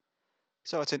 do.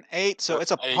 So it's an 8. So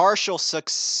That's it's a 8. partial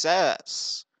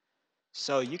success.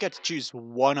 So you get to choose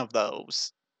one of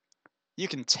those. You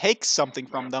can take something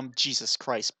from them. Jesus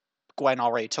Christ, Gwen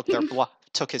already took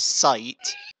took his sight.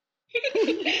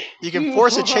 You can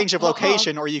force a change of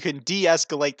location, or you can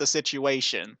de-escalate the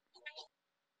situation.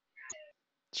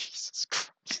 Jesus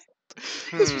Christ,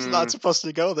 this was not supposed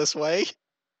to go this way.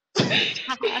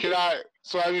 Can I?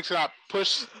 So I mean, can I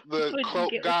push the Would you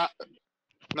cloak get- guy?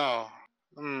 No.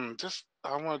 Just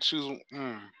I want to choose.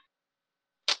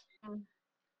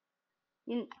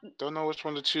 You- Don't know which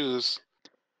one to choose.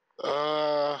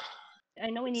 I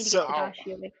know we need to So- get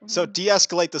Tadashi away from So him.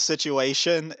 de-escalate the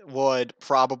situation would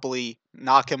probably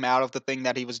knock him out of the thing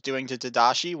that he was doing to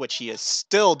Tadashi, which he is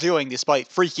still doing despite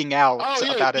freaking out Oh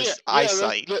yeah, about yeah, his yeah.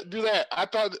 eyesight. Let's do that. I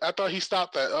thought he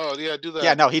stopped that. Oh yeah, do that.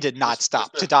 Yeah, no, he did not Just-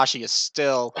 stop. just- Tadashi is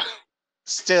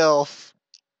still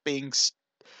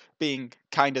being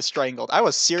kind of strangled. I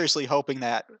was seriously hoping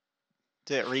that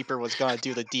Reaper was gonna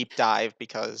do the deep dive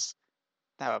because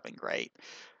that would have been great.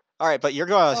 All right, but you're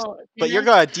gonna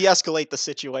de-escalate the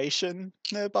situation,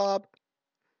 Bob.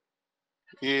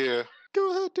 Yeah.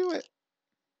 Go ahead, do it.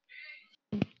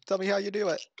 Tell me how you do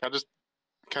it. Can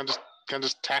I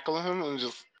just tackle him and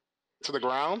just to the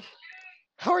ground?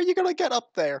 How are you gonna get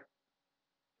up there?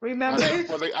 Remember?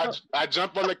 I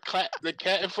jump on the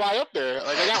cat and fly up there.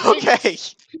 Like I got wings. Okay.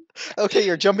 Okay,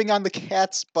 you're jumping on the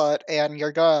cat's butt, and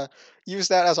you're gonna use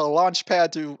that as a launch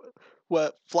pad to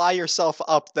fly yourself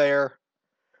up there.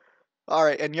 All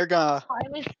right, and you're gonna.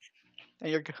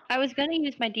 I was gonna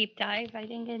use my deep dive. I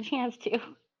didn't get a chance to.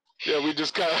 Yeah, we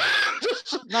just kind of.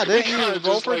 No, didn't you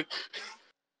roll for?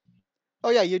 Oh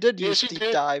yeah, you did Yeah, use she deep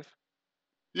did. dive.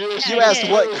 Yeah, Yeah, she You I asked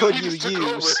did. what We could you just took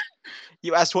over. use.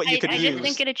 You asked what you could I use. just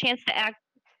didn't get a chance to act.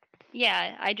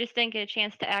 Yeah, I just didn't get a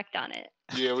chance to act on it.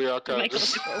 Yeah, we all kind Michael of.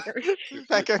 took over.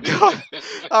 Becca, go.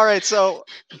 All right, so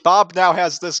Bob now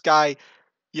has this guy.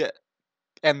 Yeah,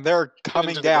 and they're coming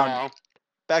Into the down. ground.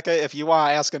 Becca, if you want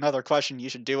to ask another question, you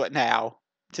should do it now.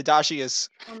 Tadashi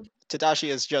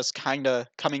is just kind of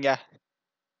coming at.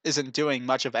 Isn't doing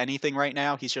much of anything right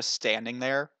now. He's just standing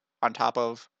there on top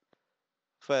of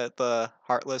the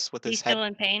Heartless with his He's head. still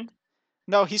in pain.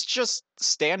 No, he's just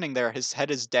standing there. His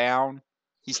head is down.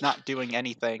 He's not doing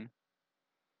anything.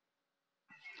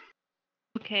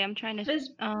 Okay, I'm trying to.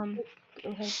 Fizz-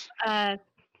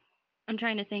 I'm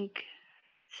trying to think.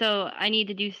 So I need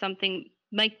to do something.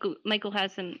 Michael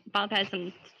has him. Bob has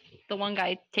him. The one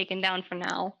guy taken down for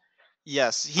now.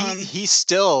 Yes, Um, he's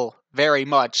still very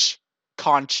much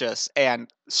conscious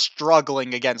and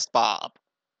struggling against Bob.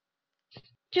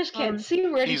 Just can't see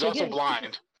where He's to also begin.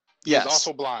 blind. Yes. He's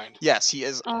also blind. Yes, he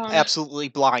is Um, absolutely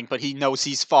blind, but he knows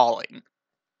he's falling.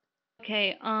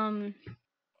 Okay.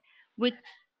 Would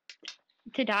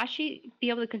Tadashi be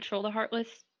able to control the Heartless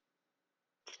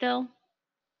still?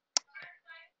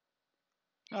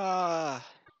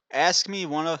 Ask me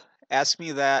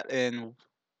that in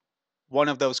one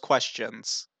of those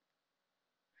questions.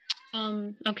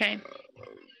 Okay.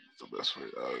 The best way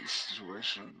out of the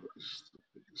situation is the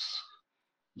biggest.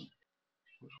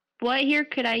 What here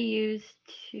could I use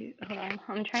to? Hold on,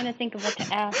 I'm trying to think of what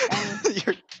to ask.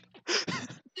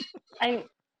 I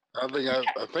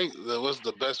think that was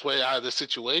the best way out of the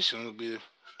situation would be.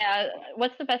 Yeah,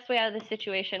 what's the best way out of the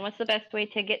situation? What's the best way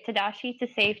to get Tadashi to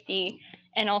safety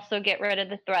and also get rid of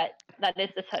the threat that is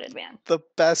this hooded man? The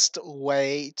best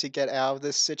way to get out of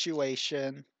this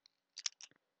situation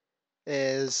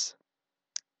is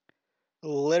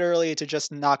literally to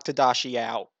just knock Tadashi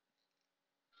out.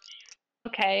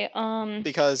 Okay.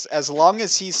 Because as long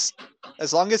as he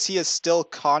is still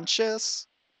conscious,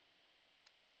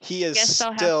 he is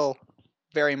still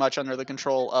very much under the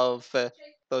control of the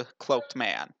cloaked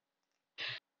man.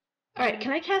 All right,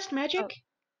 can I cast magic?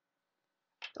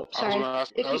 Oh, sorry.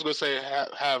 I was gonna say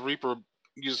have Reaper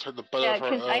use the butt of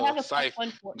her scythe,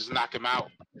 just knock him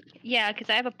out. Yeah, because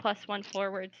I have a +1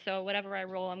 forward, so whatever I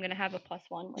roll, I'm gonna have a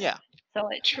 +1. Yeah. So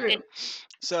it's true.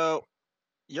 So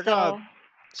you're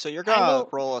gonna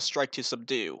roll a strike to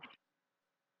subdue.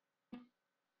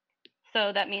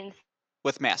 So that means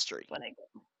with mastery. What I get.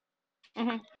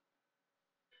 Mhm.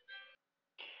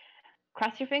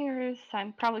 Cross your fingers.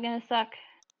 I'm probably gonna suck.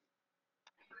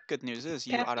 Good news is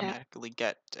you automatically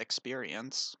get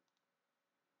experience.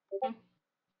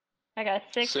 I got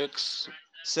a 6.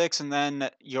 6, and then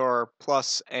your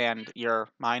plus and your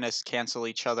minus cancel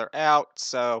each other out,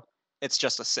 so it's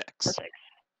just a 6. Perfect.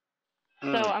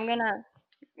 So I'm gonna.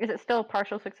 Is it still a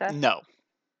partial success? No,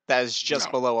 that is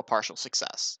just below a partial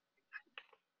success.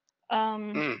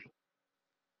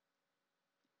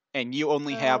 And you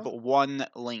only have one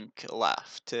link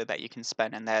left that you can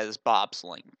spend, and that is Bob's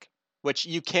link, which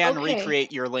you can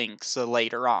recreate your links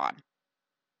later on.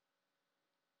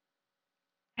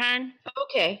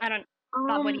 Okay. I don't.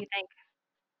 Bob, what do you think?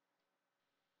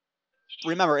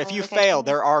 Remember, if you fail,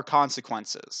 there are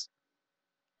consequences.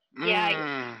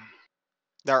 Yeah.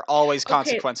 There are always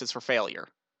consequences for failure.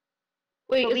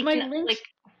 Wait, is my link?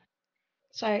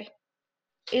 Sorry.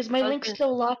 Is my link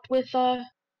still locked with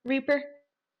Reaper?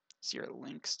 Is your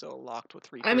link still locked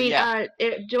with Reaper? I mean, yeah.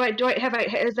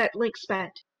 Is that link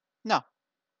spent? No,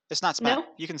 it's not spent. No?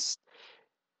 You can.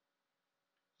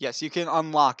 Yes, you can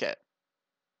unlock it.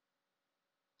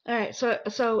 All right. So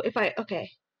if I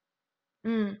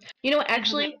you know what?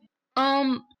 Actually,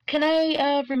 can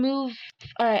I remove?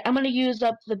 All right, I'm gonna use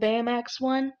up the Baymax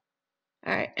one.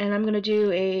 All right, and I'm gonna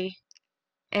do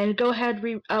and go ahead.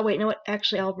 Oh wait, no. What?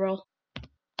 Actually, I'll roll.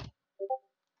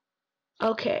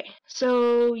 Okay,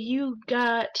 so you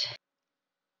got.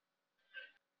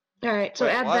 All right, so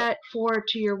add that 4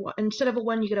 to your 1. Instead of a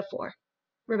 1, you get a 4.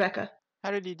 Rebecca. How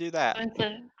did you do that?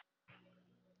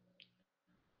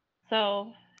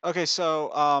 So. Okay,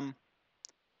 so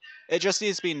it just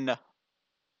needs to be.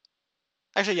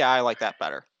 Actually, yeah, I like that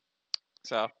better.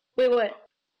 So. Wait, what?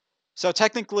 So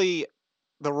technically,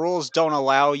 the rules don't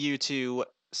allow you to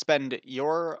spend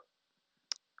your.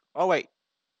 Oh wait.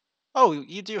 Oh,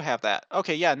 you do have that.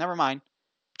 Okay, yeah, never mind.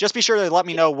 Just be sure to let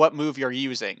me know what move you're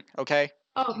using, okay?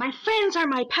 Oh, my friends are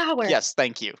my power. Yes,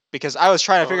 thank you. Because I was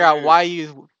trying to figure out why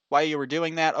you were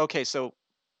doing that. Okay, so.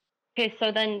 Okay,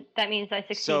 so then that means I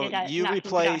succeeded at knocking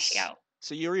Tadashi out.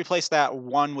 So you replace that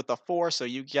 1 with a 4, so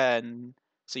you get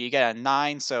a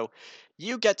 9. So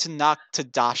you get to knock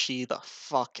Tadashi the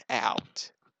fuck out.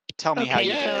 Tell me how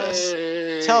you do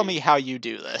this. Tell me how you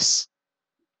do this.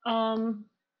 Well,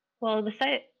 the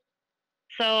site.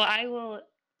 So I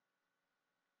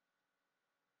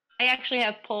actually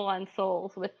have pull on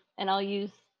souls and I'll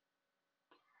use.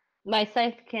 My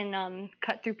scythe can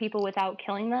cut through people without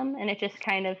killing them, and it just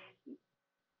kind of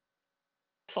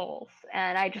souls,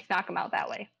 and I just knock him out that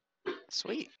way.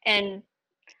 Sweet. And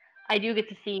I do get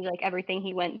to see like everything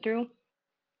he went through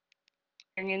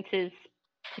during his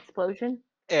explosion.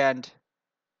 And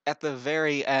at the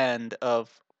very end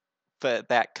of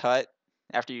that cut,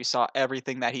 after you saw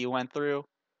everything that he went through,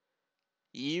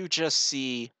 you just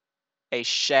see a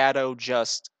shadow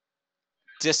just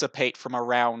dissipate from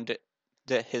around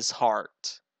his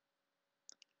heart.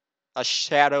 A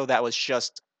shadow that was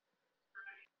just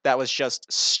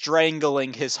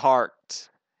strangling his heart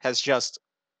has just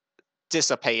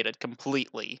dissipated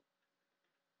completely.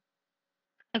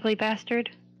 Ugly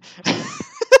bastard.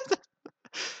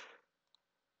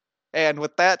 And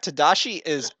with that, Tadashi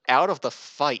is out of the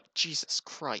fight. Jesus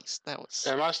Christ, that was.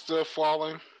 Am I still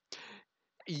falling?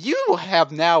 you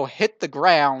have now hit the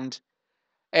ground,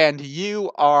 and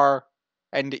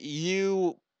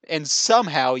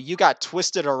somehow you got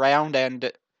twisted around,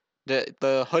 and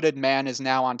the hooded man is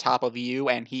now on top of you,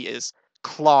 and he is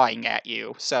clawing at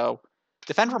you. So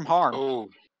defend from harm. Oh,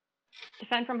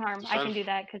 Defend from harm. I can do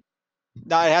that because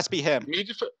No, it has to be him. me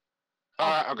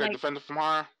Alright, okay, like- defend from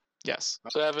harm. Yes.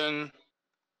 7.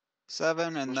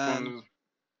 7, and Which then one?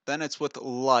 then it's with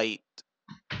light.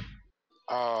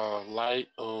 Light.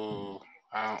 Oh,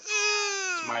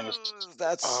 minus.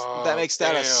 That makes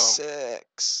that a damn.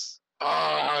 6.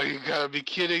 Oh, you gotta be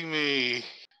kidding me.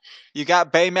 You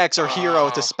got Baymax or Hero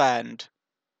to Ah. spend.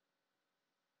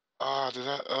 Did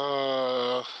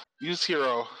I? Use hero.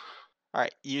 All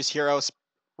right, use Heroes.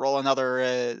 Roll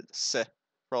another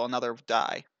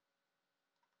die.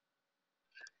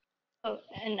 Oh,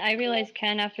 and I realize,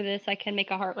 Ken, after this, I can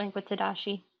make a heart link with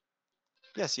Tadashi.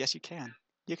 Yes, you can.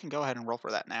 You can go ahead and roll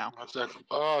for that now. What's that?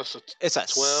 Oh, It's a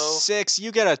 12. 6.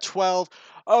 You get a 12.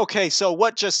 Okay, so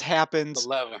what just happens?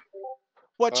 11.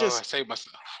 What I just saved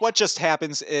myself. what just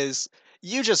happens is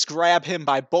you just grab him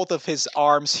by both of his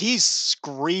arms. He's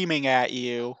screaming at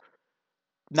you.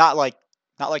 Not like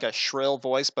a shrill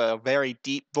voice, but a very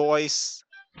deep voice.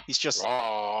 He's just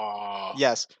Oh.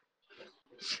 Yes.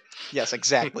 Yes,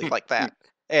 exactly like that.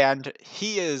 And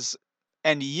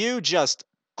you just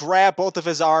grab both of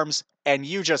his arms and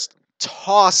you just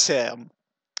toss him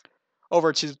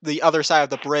over to the other side of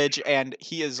the bridge, and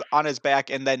he is on his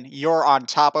back, and then you're on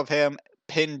top of him,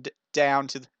 pinning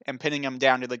him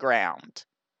down to the ground.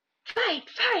 Fight!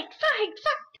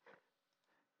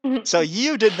 So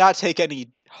you did not take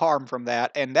any harm from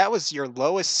that, and that was your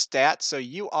lowest stat, so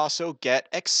you also get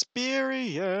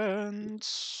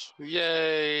experience.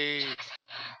 Yay.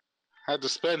 Had to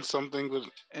spend something, but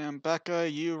And Becca,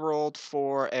 you rolled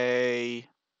for a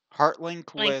heart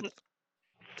link Link with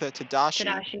Tadashi.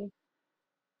 Tadashi.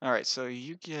 All right, so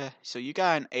you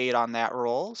got an 8 on that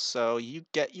roll, so you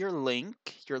get your link.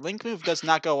 Your link move does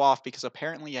not go off because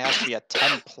apparently it has to be a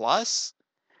 10 plus,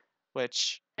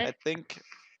 which I think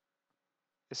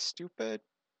is stupid.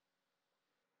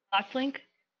 Lock link?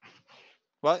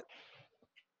 What?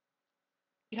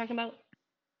 You talking about?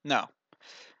 No,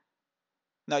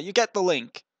 you get the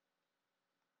link,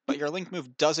 but your link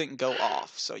move doesn't go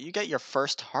off, so you get your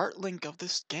first heart link of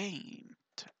this game,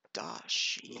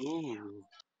 Tadashi. ooh.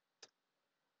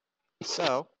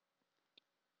 So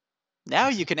now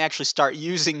you can actually start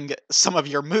using some of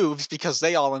your moves because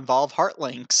they all involve heart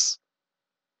links.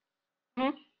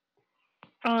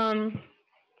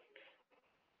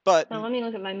 But So let me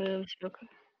look at my moves real quick.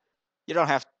 you don't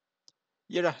have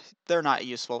they're not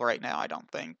useful right now, I don't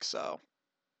think so.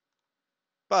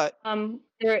 But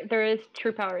There is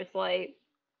True Powers Light,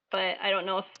 but I don't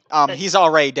know if he's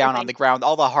already down on okay. the ground.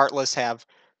 All the Heartless have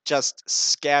just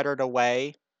scattered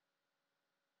away.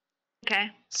 okay.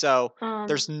 So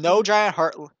there's no giant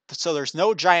there's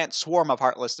no giant swarm of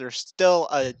Heartless. There's still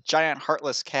a giant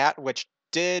Heartless cat, which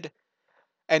did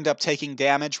end up taking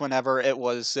damage whenever it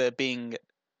was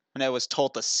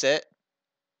told to sit.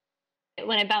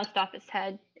 When it bounced off its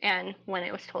head and when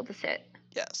it was told to sit.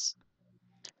 Yes.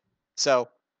 So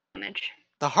Damage.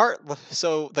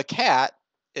 the cat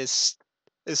is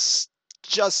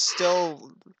just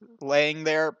still laying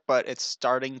there, but it's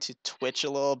starting to twitch a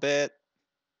little bit,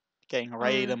 getting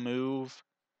ready to move.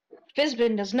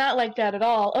 Fizbin does not like that at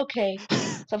all. Okay,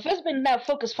 so Fizbin now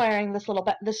focus firing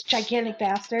this gigantic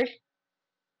bastard.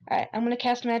 Alright, I'm gonna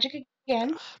cast magic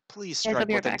again. Please Yes, I'll strike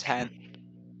be with right back. intent.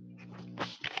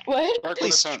 What? Strike with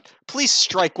Please, intent. please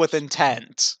strike with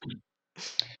intent.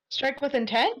 Strike with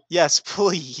intent? Yes,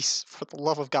 please, for the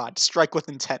love of God, strike with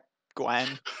intent,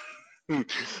 Gwen.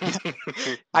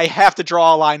 I have to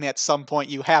draw a line at some point.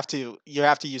 You have to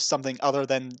use something other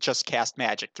than just cast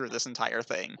magic through this entire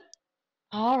thing.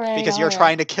 Alright. Because you're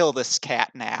trying to kill this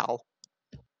cat now.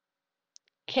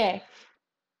 Okay.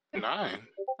 9.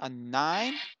 A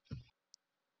 9?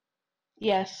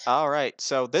 Yes. Alright,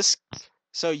 so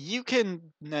you can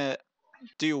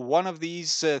do one of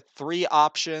these 3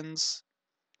 options,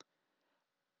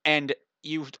 and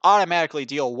you automatically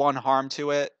deal 1 harm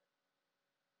to it.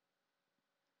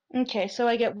 Okay, so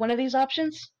I get one of these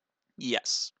options?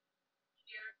 Yes.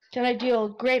 Can I deal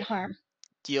great harm?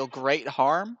 Deal great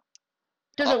harm?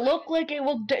 Does it look like it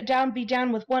will be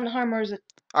down with 1 harm, or is it...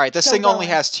 Alright, this still thing only going?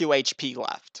 has 2 HP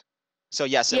left. So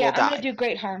yes, it will I'm die. gonna do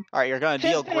great harm. Alright, you're gonna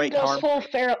deal Fizbin great harm.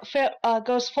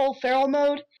 goes full feral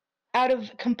mode, out of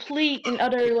complete and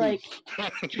utter like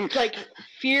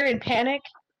fear and panic.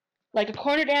 Like a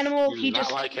cornered animal, he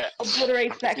just like cats.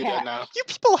 obliterates that See that cat. now? You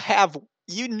people have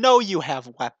you have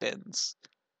weapons.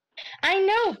 I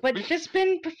know, but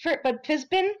Fizbin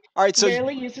All right, so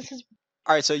rarely uses his.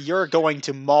 so you're going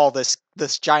to maul this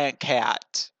giant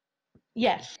cat.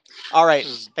 Yes. All right,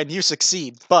 Just- and you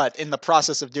succeed, but in the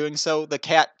process of doing so, the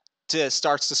cat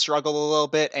starts to struggle a little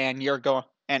bit, and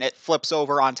and it flips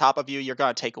over on top of you. You're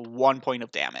going to take 1 point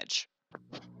of damage.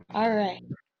 All right.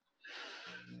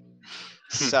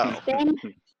 So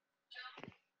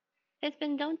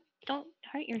Fizbin, don't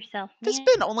hurt yourself, this man.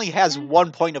 bin only has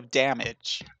 1 point of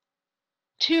damage.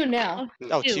 2 now.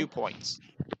 Oh, 2 points.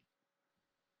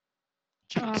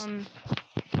 And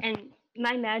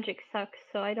my magic sucks,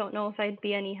 so I don't know if I'd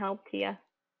be any help to you.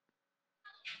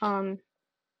 All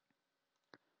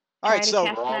Try right, to so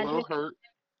cast We're all a little magic. hurt.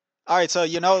 all right, so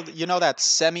you know that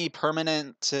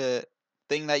semi-permanent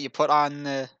thing that you put on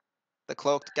the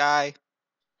cloaked guy.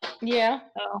 Yeah.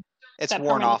 Oh, It's got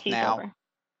worn permanent off teeth now. over.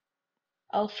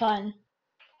 Oh, fun.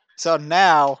 So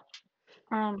now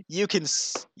Um, you can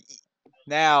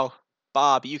now,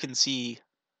 Bob, you can see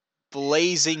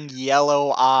blazing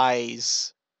yellow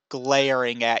eyes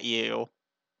glaring at you.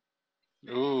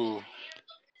 Ooh,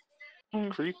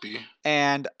 Mm. creepy.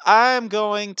 And I'm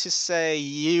going to say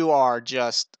you are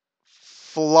just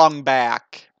flung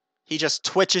back. He just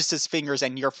twitches his fingers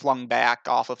and you're flung back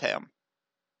off of him.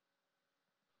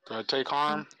 Do I take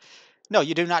harm? No,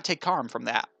 you do not take harm from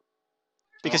that.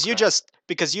 Because you Okay.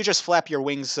 just flap your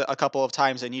wings a couple of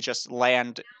times and you just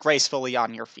land gracefully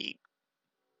on your feet.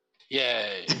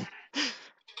 Yay.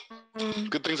 um,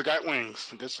 Good things I got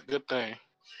wings. That's a good thing.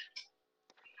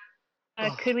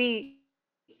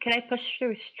 can I push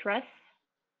through stress?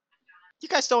 You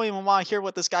guys don't even want to hear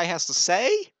what this guy has to say?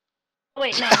 Oh,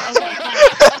 wait, no.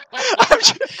 I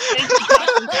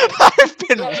I've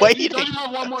been Don't waiting. you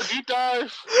have one more deep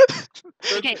dive?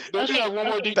 Okay, Don't you okay, have one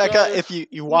more okay. deep Becca, dive? if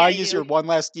you want to Yeah, use you. your one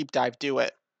last deep dive, do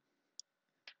it.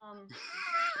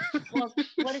 Well,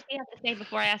 what does he have to say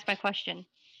before I ask my question?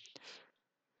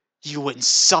 You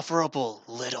insufferable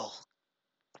little.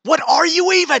 What are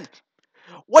you even?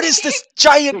 What is this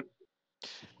giant?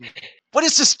 What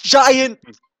is this giant?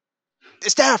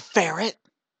 Is that a ferret?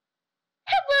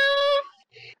 Hello.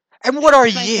 And what are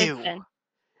My you? Fizbin.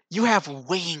 You have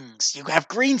wings. You have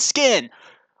green skin.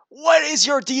 What is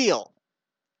your deal?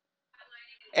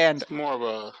 And It's more of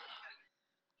a,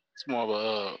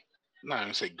 not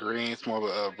even say green. It's more of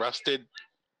a rusted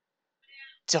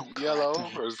don't correct yellow.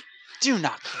 me. Or is... Do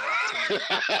not correct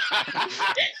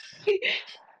me.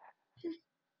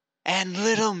 And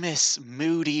little Miss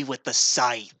Moody with the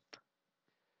scythe.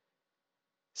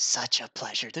 Such a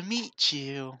pleasure to meet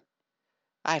you.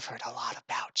 I've heard a lot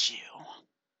about you.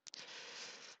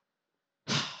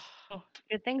 Oh,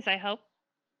 good things, I hope.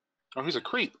 Oh, he's a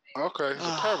creep. Okay, he's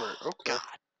a pervert. Okay. God.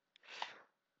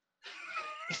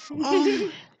 If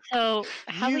only- So,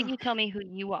 how You- about you tell me who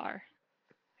you are?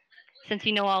 Since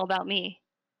you know all about me.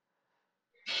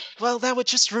 Well, that would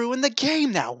just ruin the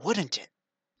game now, wouldn't it?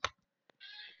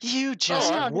 You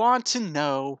just no. want to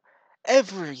know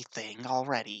everything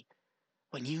already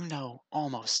when you know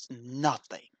almost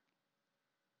nothing.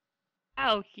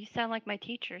 Ow, you sound like my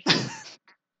teachers.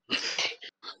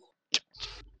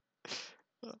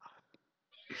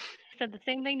 Said the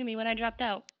same thing to me when I dropped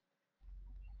out.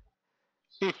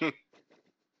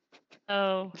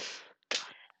 Oh,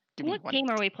 Give me what one. game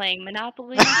are we playing?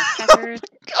 Monopoly? Checkers?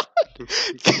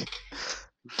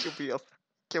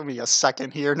 Give me a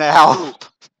second here now.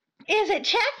 Is it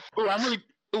check? Ooh, I'm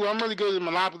really good at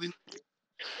Monopoly.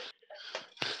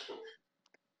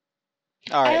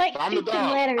 All I right. like I'm the soups and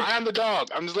dog. letters. I am the dog.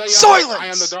 I'm just letting y'all know I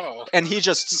am the Silence! dog. And he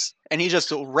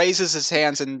just raises his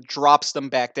hands and drops them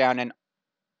back down, and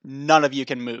none of you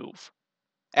can move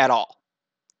at all.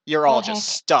 You're all just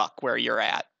stuck where you're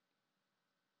at.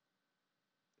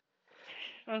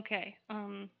 Okay,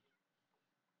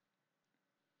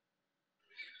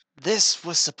 This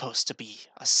was supposed to be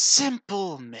a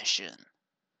simple mission.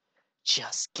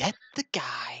 Just get the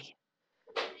guy,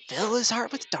 fill his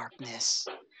heart with darkness,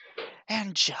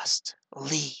 and just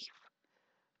leave.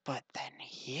 But then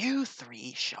you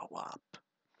three show up.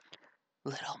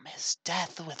 Little Miss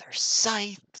Death with her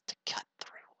scythe to cut through.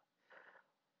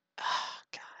 Ah,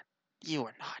 God, you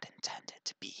were not intended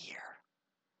to be here.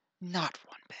 Not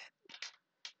one bit.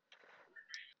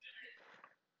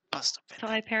 Must have so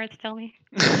been. my parents tell me.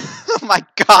 Oh my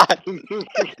God! I'm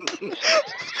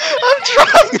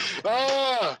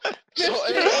trying.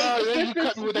 Then you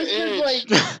cut me with an edge.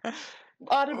 Like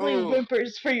audibly Oh.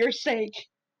 whimpers for your sake.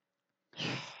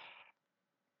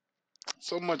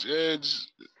 So much edge.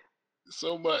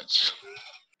 So much.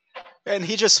 And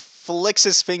he just flicks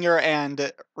his finger,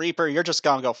 and Reaper, you're just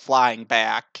gonna go flying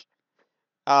back.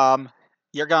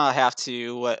 You're gonna have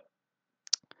to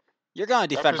You're gonna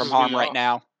defend from pisses harm me right off.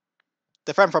 now.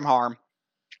 Defend from harm.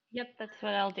 Yep, that's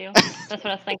what I'll do. That's what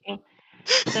I was thinking.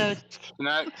 So,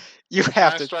 You Can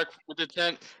have I to. strike with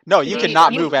intent? No, you Can I cannot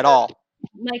strike move with at all.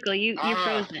 Michael, you're Ah.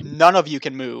 frozen. None of you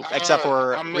can move except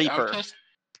for I'm Reaper. pissed.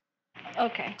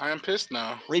 Okay. I am pissed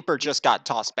now. Reaper just got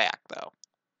tossed back though.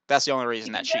 That's the only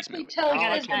reason that she's Definitely moving. tell I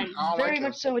don't he's like him. I don't very like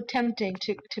much him. so attempting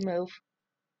to move.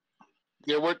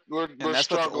 Yeah, we're And that's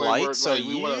with struggling. light, We're, so like,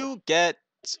 we wanna...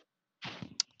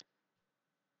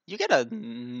 you get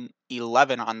a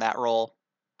 11 on that roll,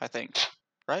 I think.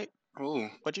 Right? Ooh.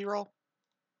 What'd you roll?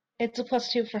 It's a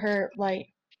 +2 for her light.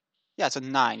 Yeah, it's a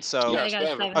 9. So Yeah, I got a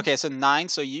 7. okay, it's a 9,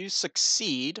 so you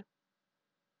succeed.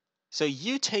 So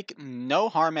you take no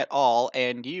harm at all,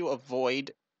 and you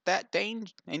avoid that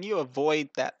danger, and you avoid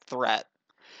that threat.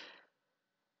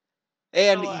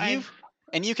 And So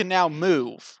and you can now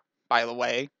move, by the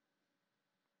way.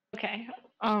 Okay.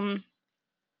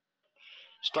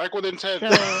 Strike with intent.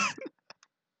 So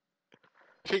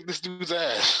Kick this dude's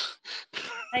ass.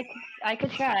 I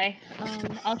could try.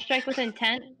 I'll strike with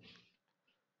intent.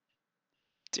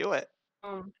 Do it.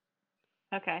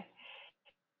 Okay.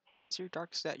 Is your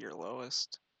dark stat your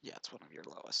lowest? Yeah, it's one of your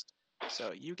lowest.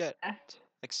 So you get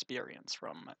experience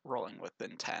from rolling with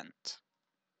intent.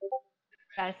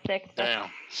 Got a 6. Damn.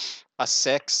 A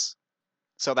 6?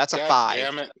 So that's a God 5.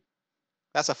 damn it.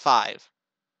 That's a 5.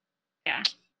 Yeah.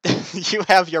 You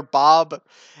have your Bob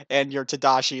and your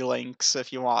Tadashi links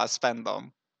if you want to spend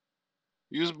them.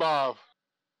 Use Bob.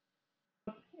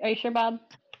 Are you sure, Bob?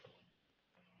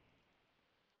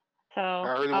 So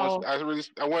I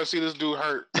want to see this dude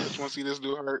hurt. I just want to see this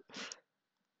dude hurt.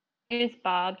 use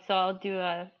Bob, so I'll do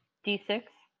a D6.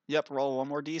 Yep, roll one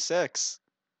more D6.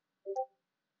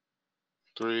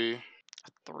 3. A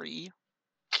 3.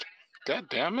 God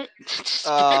damn it.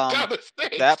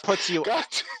 That puts you.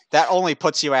 That only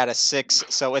puts you at a 6,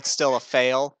 so it's still a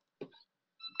fail.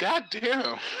 God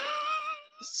damn.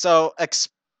 So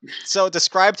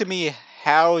describe to me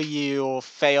how you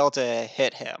fail to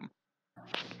hit him.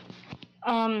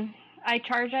 I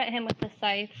charge at him with the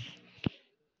scythe.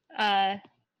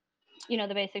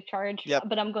 The basic charge. Yep.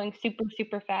 But I'm going super,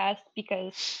 super fast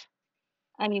because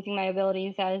I'm using my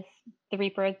abilities as the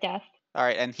Reaper of Death. All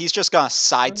right, and he's just gonna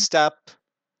sidestep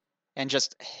and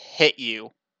just hit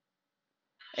you.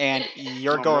 And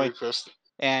you're going.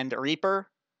 And Reaper,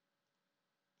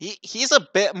 he's a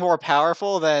bit more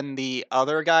powerful than the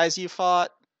other guys you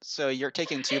fought, so you're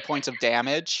taking 2 points of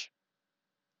damage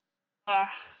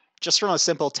just from a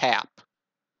simple tap.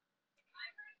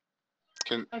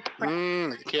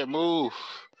 Can't move.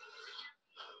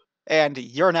 And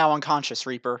you're now unconscious,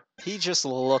 Reaper. He just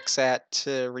looks at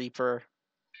Reaper.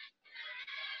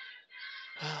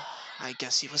 I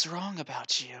guess he was wrong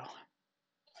about you.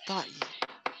 Thought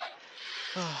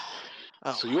you.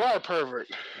 So you are a pervert.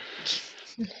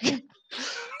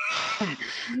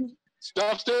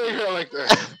 Stop staring at her like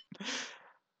that.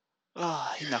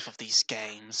 Enough of these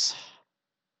games.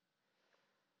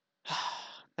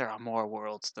 There are more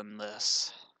worlds than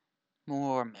this.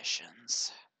 More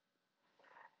missions.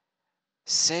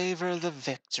 Savor the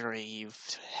victory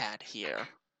you've had here.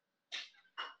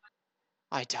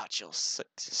 I doubt you'll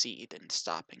succeed in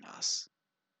stopping us.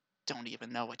 Don't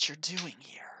even know what you're doing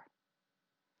here.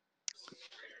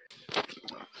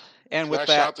 And with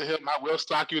that, shout to him, I will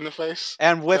sock you in the face.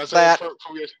 And with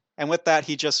that,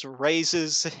 he just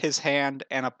raises his hand,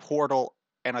 and a portal,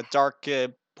 and a dark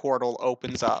portal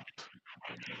opens up,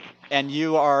 and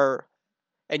you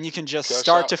can just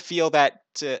start to feel that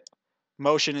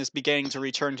motion is beginning to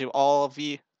return to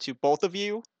both of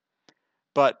you.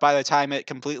 But by the time it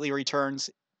completely returns,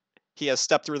 he has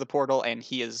stepped through the portal and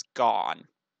he is gone.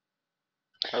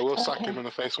 I will sock him in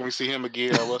the face when we see him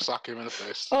again. I will sock him in the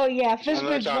face. Oh yeah,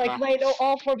 Fizbin's like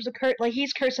all forms of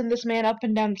he's cursing this man up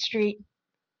and down the street.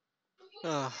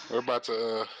 We're about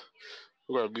to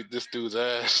beat this dude's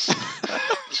ass.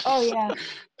 Oh yeah.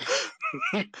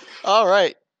 All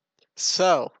right.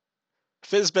 So,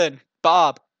 Fizbin,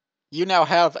 Bob, you now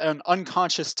have an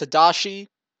unconscious Tadashi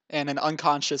and an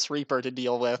unconscious Reaper to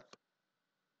deal with.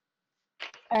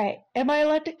 Alright, am I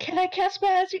allowed to... Can I cast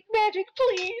magic,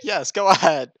 please? Yes, go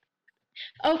ahead.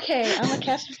 Okay, I'm gonna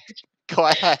cast magic. Go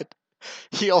ahead.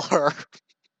 Heal her.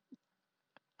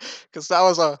 Because that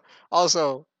was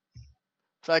also...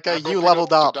 Becca, you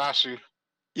leveled up. Tadashi.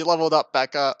 You leveled up,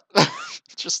 Becca.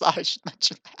 Just thought I should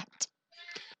mention that.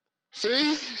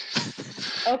 See?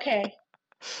 Okay.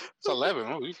 It's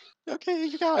 11. Okay,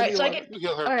 you got it. Alright, so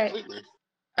heal her completely.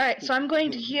 Alright, so I'm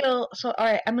going to heal...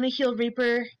 I'm gonna heal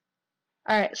Reaper...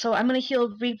 Alright, so I'm gonna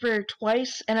heal Reaper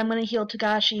twice, and I'm gonna heal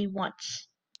Tadashi once.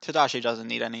 Tadashi doesn't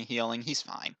need any healing. He's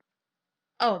fine.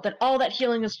 Oh, then all that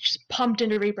healing is just pumped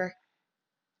into Reaper.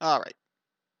 All right.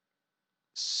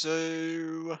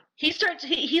 So. He starts.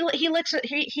 He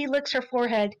licks her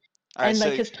forehead, All right. and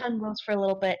like So his tongue goes for a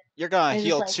little bit. you're gonna and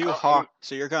heal it's like, 2 harm.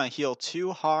 So you're gonna heal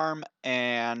 2 harm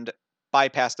and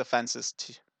bypass defenses.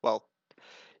 Well,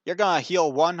 you're gonna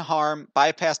heal 1 harm,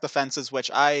 bypass defenses, which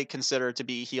I consider to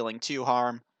be healing 2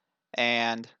 harm,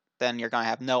 and then you're gonna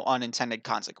have no unintended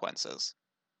consequences.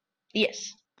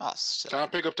 Yes. Awesome. Can I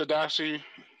pick up Tadashi?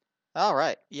 All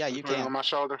right. Yeah, you Put it can. on my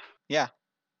shoulder. Yeah.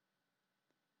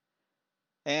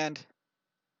 And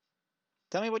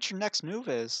tell me what your next move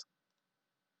is.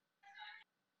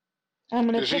 I'm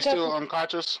gonna Is she pick still up.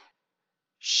 unconscious?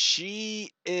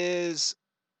 She is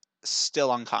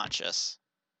still unconscious.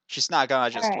 She's not gonna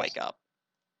just Alright. wake up.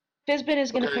 Fizbin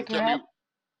is gonna Okay, pick her tell me- up.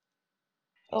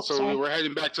 Oh, So sorry. we're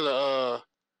heading back to the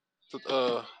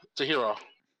to Hero.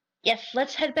 Yes,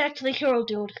 let's head back to the hero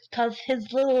dude, cause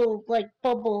his little like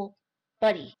bubble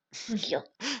buddy can heal.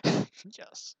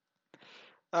 Yes.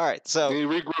 All right. So. Then you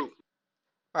regroup.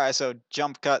 Alright, so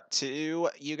jump cut to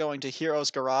you going to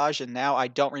Hero's garage, and now I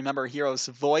don't remember Hero's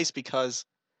voice because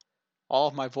all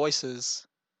of my voices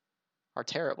are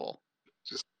terrible.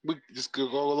 Just go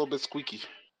a little bit squeaky.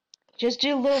 Just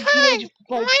do little teenage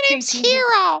like preteen.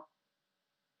 Hero!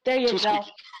 There you Too go.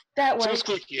 squeaky. That Too works.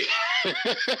 squeaky.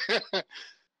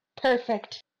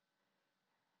 Perfect.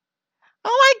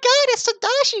 Oh my god, it's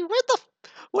Tadashi!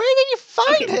 Where did you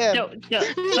find him?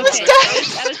 He was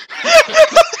okay.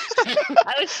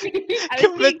 I was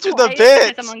Commit being to the quiet bit.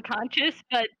 because I'm unconscious,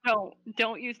 but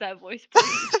don't use that voice,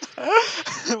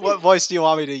 please. What voice do you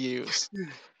want me to use?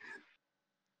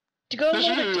 To go a This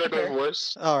little is bit your deeper.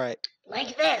 voice. Alright.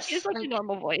 Like this. Use like a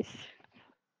normal voice.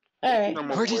 Alright.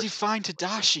 Normal Where did voice. you find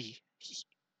Tadashi?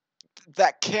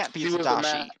 That can't be He was the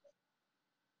Tadashi.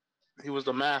 He was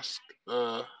the mask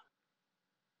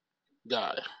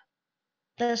guy.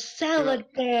 The salad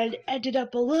man ended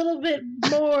up a little bit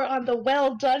more on the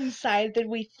well done side than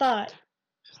we thought.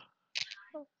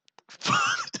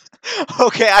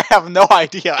 Okay, I have no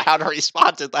idea how to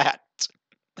respond to that.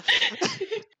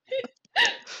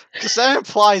 Because that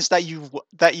implies that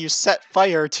you set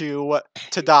fire to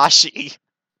Tadashi.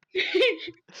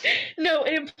 No,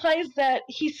 it implies that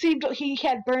he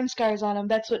had burn scars on him.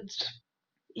 That's what.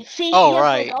 See, Oh, he has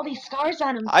right. like all these scars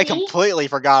on him. I see? completely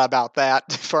forgot about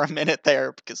that for a minute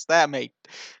there because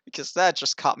that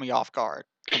just caught me off guard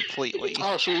completely.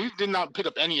 Oh, sure. We did not pick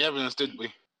up any evidence, did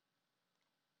we?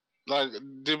 Like,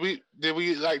 did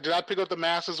I pick up the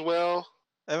mask as well?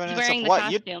 He's Evidence wearing of the what?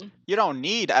 costume. You don't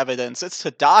need evidence. It's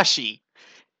Tadashi.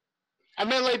 I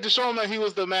meant like to show him that he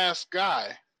was the masked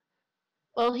guy.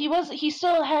 Well, he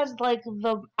still has like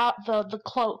the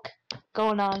cloak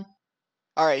going on.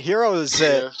 All right, Hero's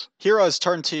Yes. Hero's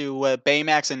turned to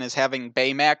Baymax and is having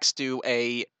Baymax do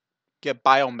a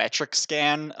biometric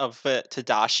scan of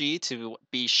Tadashi to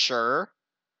be sure.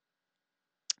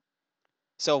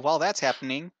 So while that's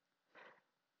happening,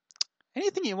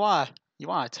 anything you want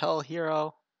to tell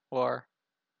Hero, or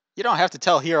you don't have to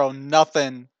tell Hero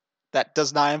nothing that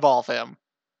does not involve him.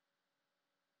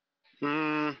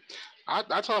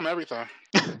 I told him everything.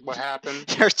 What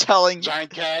happened? You're telling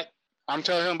Giant cat. I'm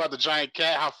telling him about the giant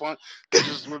cat. How fun.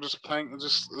 We're just playing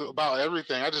just about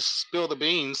everything. I just spill the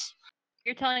beans.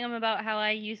 You're telling him about how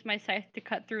I used my scythe to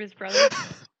cut through his brother.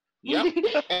 Yep,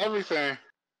 everything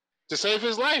to save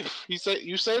his life.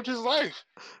 You saved his life.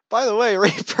 By the way,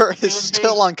 Reaper is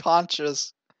still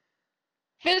unconscious.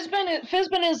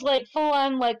 Fizbin is like full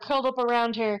on like curled up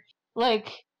around her, like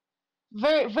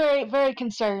very very very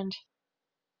concerned.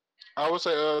 I would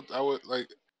say I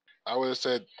would have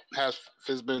said have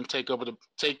Fizbin take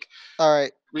All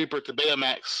right. Reaper to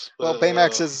Baymax. Well,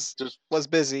 Baymax was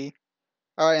busy.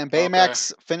 All right, and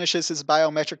Baymax finishes his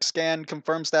biometric scan,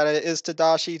 confirms that it is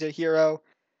Tadashi to Hero,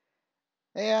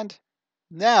 and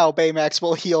now Baymax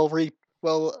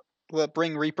will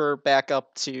bring Reaper back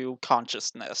up to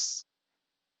consciousness.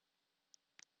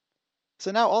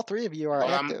 So now all 3 of you are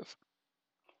active.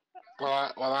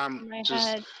 While I'm My just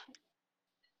head.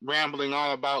 rambling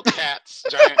on about cats,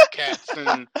 giant cats,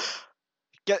 and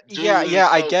Yeah,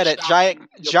 I get it. Giant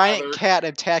brother. cat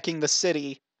attacking the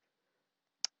city.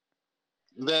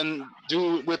 Then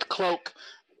dude with cloak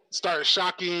start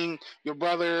shocking your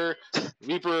brother.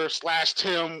 Reaper slashed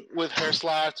him with her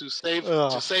slash to save him.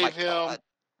 God.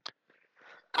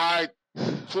 I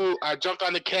jumped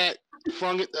on the cat,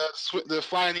 flung it, the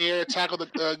fly in the air, tackled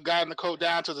the guy in the coat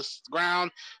down to the ground.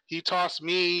 He tossed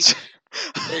me.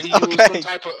 And he used some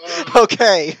type of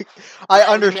okay.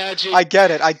 magic. I get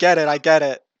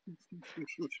it.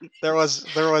 There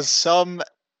was some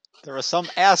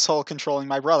asshole controlling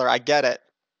my brother. I get it.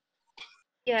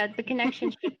 Yeah, the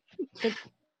connection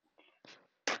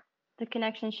the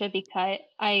connection should be cut.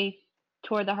 I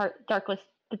tore the darkless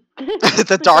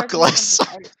The darkness Darkless.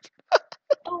 from his heart.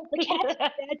 Oh, the cat's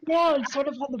dead now and sort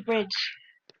of on the bridge.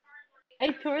 I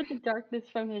tore the darkness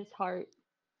from his heart.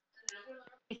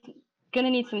 He's gonna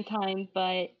need some time,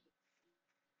 but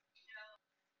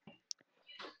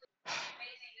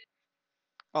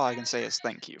All I can say is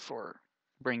thank you for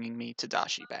bringing me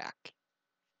Tadashi back.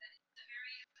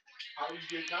 How do you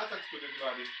get in contact with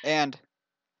anybody? And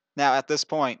now at this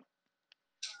point,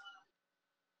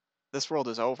 this world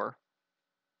is over.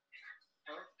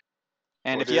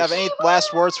 And Or if you have this. any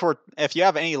last words for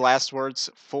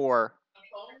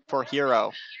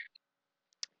Hero,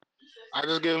 I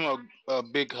just give him a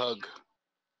big hug.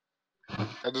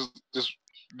 I just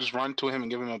run to him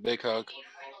and give him a big hug.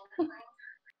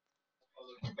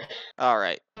 all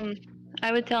right.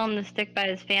 I would tell him to stick by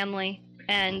his family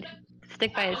and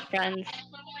stick by his friends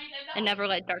and never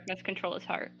let darkness control his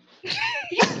heart.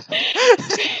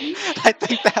 I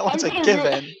think that was a I'm gonna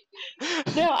given.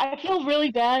 No, I feel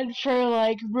really bad for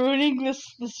like ruining this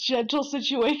gentle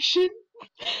situation.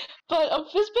 But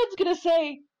Fizzbin's gonna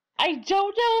say, I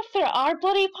don't know if there are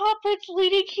bloody poppers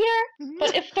leading here,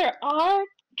 but if there are,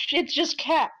 it's just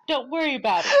Cat. Don't worry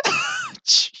about it.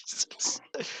 Jesus.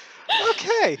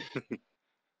 Okay.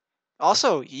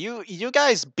 Also, you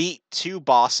guys beat 2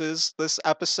 bosses this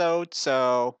episode,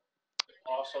 so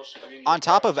on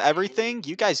top of everything,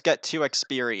 you guys get 2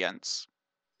 experience.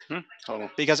 Hold on.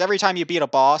 Because every time you beat a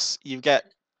boss, you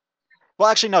get... Well,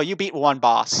 actually, no, you beat 1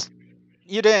 boss.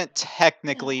 You didn't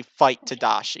technically fight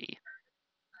Tadashi.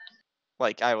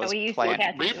 Like I was we used to planning.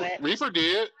 catch to it. Reaper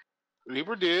did.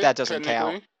 Reaper did. That doesn't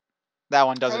count. technically. That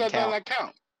one How doesn't does count. that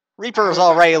count? Reaper is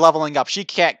already leveling up.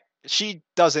 She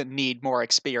doesn't need more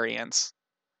experience.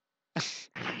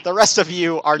 The rest of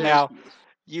you are now...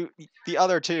 The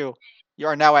other 2, you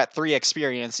are now at 3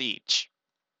 experience each.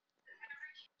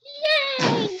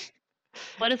 Yay!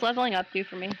 What does leveling up do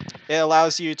for me? It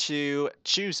allows you to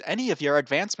choose any of your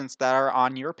advancements that are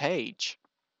on your page.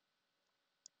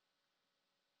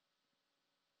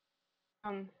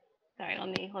 Sorry, let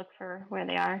me look for where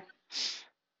they are.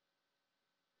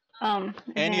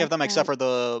 Any of them except advancement. for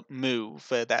the move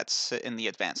that's in the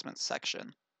advancements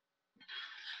section.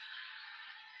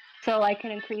 So I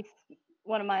can increase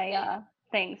one of my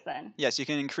things then. Yes, you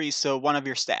can increase one of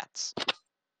your stats.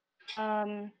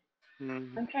 I'm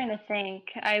trying to think.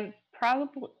 I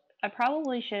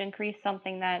probably should increase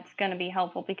something that's going to be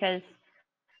helpful because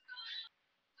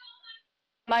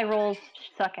my rolls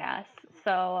suck ass.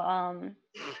 So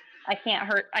I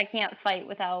can't fight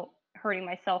without hurting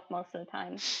myself most of the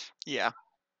time. Yeah.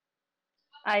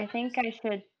 I think I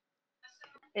should.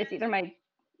 It's either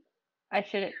I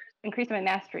should increase my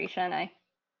mastery, shouldn't I?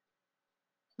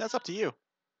 That's up to you.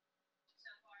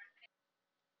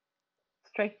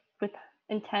 Strike with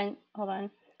intent. Hold on.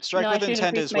 Strike No, with I should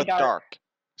intent increase is my with dark.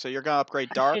 So you're going to upgrade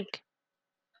dark?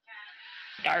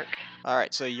 Dark.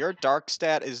 Alright, so your dark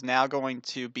stat is now going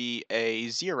to be a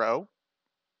 0.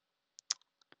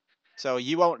 So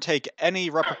you won't take any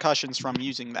repercussions from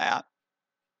using that.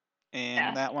 And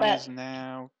Yeah, that one is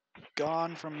now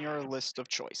gone from your list of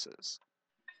choices.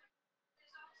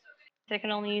 So I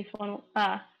can only use one.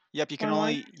 Yep, you can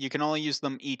one. only use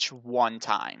them each 1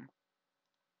 time.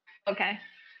 Okay.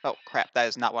 Oh crap, that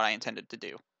is not what I intended to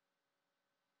do.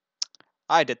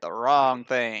 I did the wrong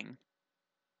thing.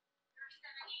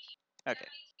 Okay.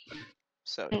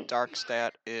 So dark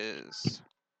stat is...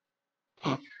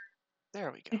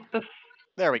 There we go.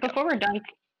 There we go. Before we're done,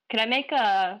 can I make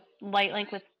a light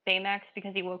link with Baymax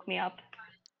because he woke me up?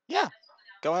 Yeah.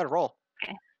 Go ahead, roll.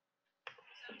 Okay.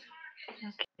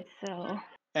 Okay, so...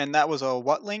 And that was a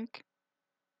what link?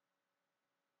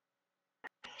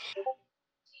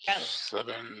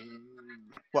 7.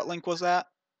 What link was that?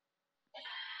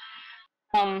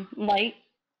 Light.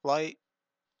 Light.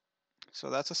 So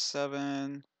that's a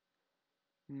 7.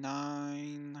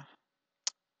 9.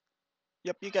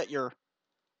 Yep, you get your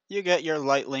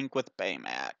light link with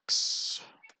Baymax.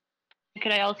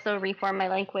 Could I also reform my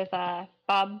link with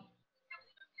Bob?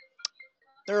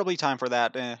 There will be time for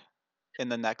that in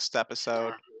the next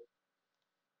episode.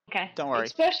 Okay. Don't worry.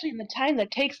 Especially in the time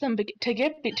that takes them to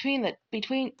get between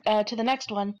to the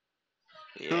next one.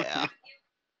 Yeah.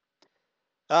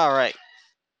 All right.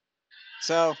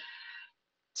 So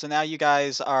now you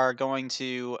guys are going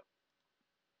to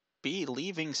be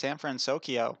leaving San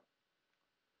Francisco.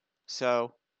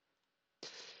 So,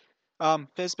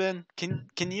 Fizzbin,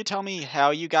 can you tell me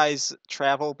how you guys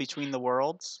travel between the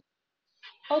worlds?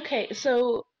 Okay,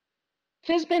 so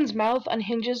Fizzbin's mouth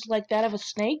unhinges like that of a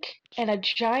snake, and a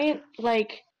giant,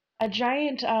 like, a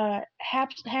giant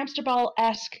hamster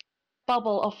ball-esque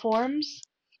bubble forms,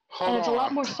 and it's a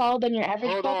lot more solid than your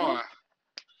average bubble.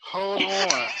 Hold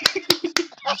on.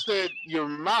 You said your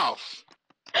mouth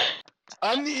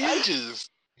unhinges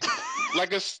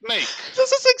like a snake.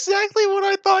 This is exactly what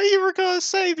I thought you were going to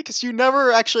say, because you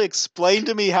never actually explained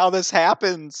to me how this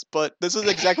happens, but this is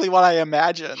exactly what I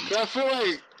imagined. I feel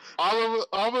like all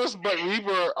of us but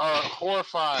Reaper are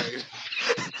horrified.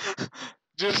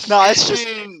 No, it's just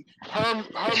her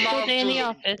mouth in the just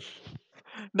office.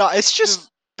 no, it's just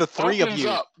the three of opens you.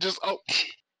 up.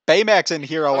 Baymax and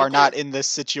Hero are Okay. not in this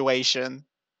situation.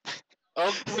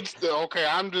 Okay,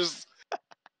 I'm just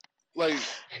like,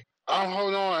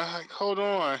 hold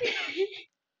on.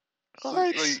 All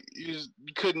right. Like you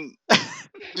couldn't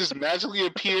just magically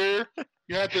appear.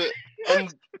 You had to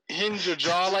unhinge your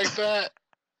jaw like that.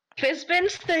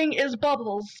 Fizbin's thing is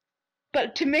bubbles,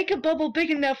 but to make a bubble big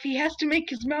enough, he has to make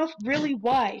his mouth really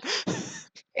wide.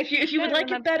 If you would like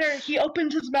it better, he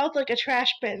opens his mouth like a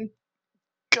trash bin.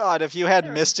 God, if you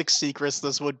had Mystic Secrets,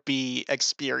 this would be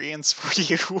experience for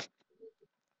you.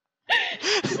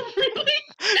 Really?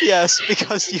 Yes,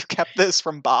 because you kept this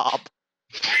from Bob.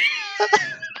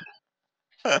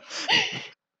 By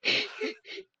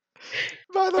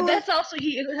the But way,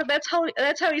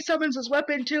 that's how he summons his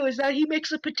weapon too. Is that he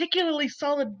makes a particularly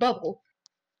solid bubble.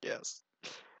 yes.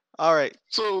 All right.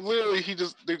 So literally,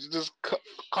 they just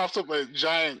coughs up a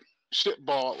giant shit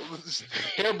ball,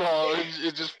 hairball, and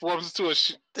it just forms into a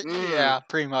shit. Yeah,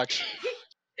 pretty much.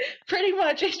 Pretty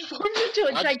much, it forms into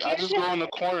a gigantic. I just go in the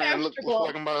corner and look hamster ball.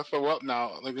 like I'm about to throw up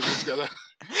now. Like, I just gotta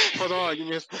hold on, give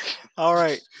me a second. All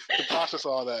right. To process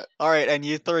all that. All right, and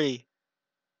you three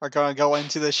are going to go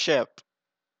into the ship.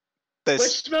 Which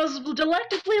smells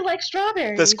delectably like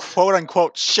strawberries. This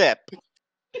quote-unquote ship.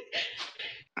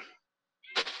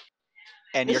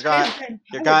 And you're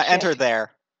gonna enter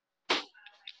there.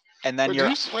 And then Wait,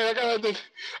 I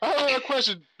have a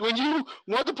question. When you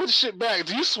want to put the shit back,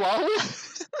 do you swallow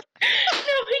it? No,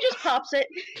 he just pops it.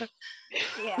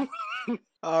 Yeah.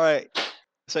 All right.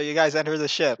 So you guys enter the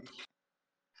ship.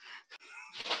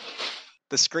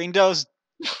 The screen goes,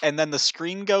 and then the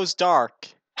screen goes dark,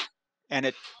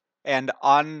 and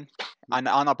on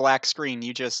a black screen,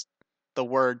 you just the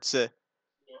words.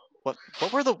 What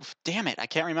were the? Damn it! I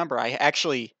can't remember. I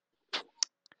actually.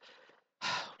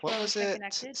 What was it?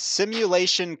 Connected?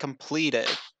 Simulation completed.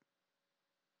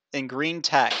 In green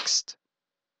text.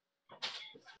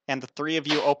 And the three of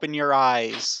you open your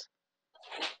eyes.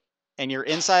 And you're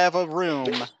inside of a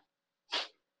room.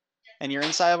 And you're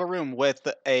inside of a room with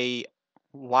a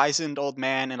wizened old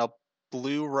man in a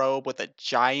blue robe with a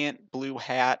giant blue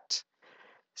hat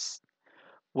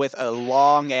with a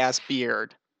long ass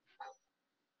beard.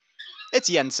 It's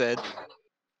Yensid.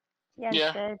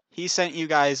 Yeah. He sent you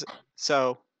guys,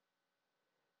 so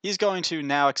he's going to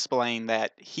now explain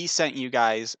that he sent you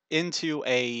guys into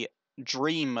a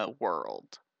dream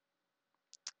world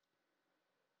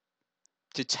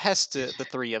to test the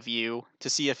three of you to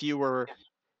see if you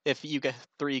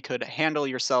three could handle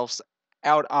yourselves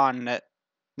out on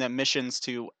the missions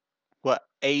to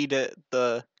aid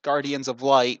the Guardians of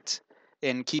Light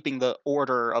in keeping the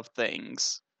order of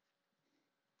things.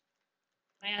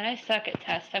 Man, I suck at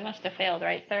tests. I must have failed,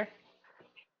 right, sir?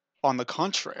 On the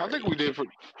contrary, I think we did.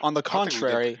 On the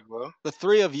contrary, Well. the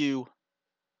three of you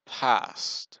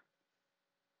passed.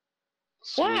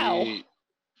 Wow. Sweet.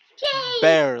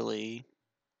 Barely.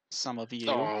 Some of you.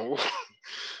 Oh.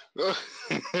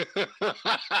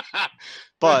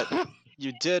 But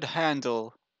you did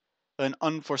handle an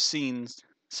unforeseen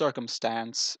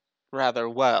circumstance rather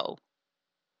well.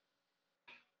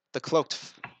 The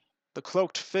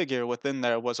cloaked figure within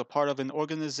there was a part of an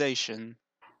organization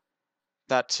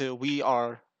that we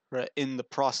are in the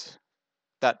process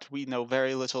that we know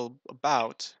very little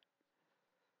about.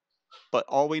 But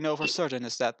all we know for certain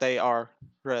is that they are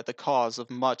the cause of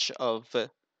much of the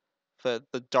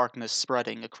darkness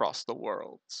spreading across the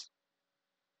worlds.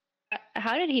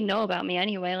 How did he know about me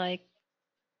anyway? Like,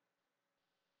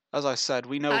 As I said,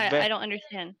 we know I don't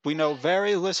understand. we know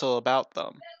very little about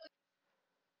them.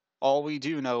 All we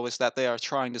do know is that they are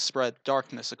trying to spread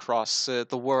darkness across the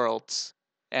worlds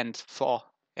and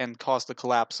cause the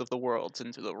collapse of the worlds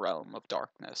into the realm of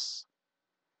darkness.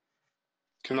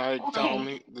 Can I tell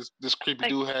me this creepy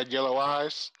dude had yellow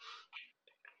eyes?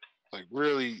 Like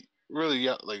really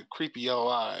like creepy yellow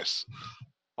eyes.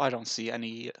 I don't see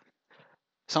any.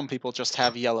 Some people just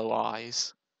have yellow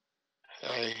eyes.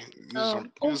 Hey,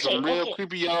 some real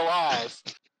creepy yellow eyes.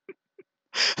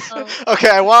 Okay,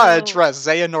 I want to address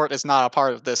Xehanort is not a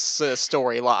part of this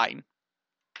storyline.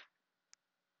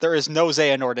 There is no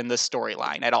Xehanort in this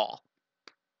storyline at all.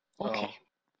 Okay.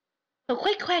 So,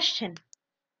 quick question: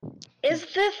 Is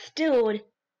this dude?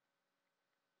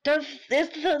 Is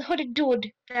the hooded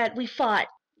dude that we fought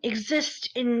exist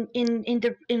in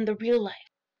the real life?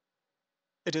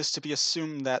 It is to be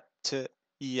assumed that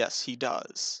yes, he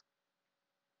does.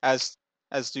 As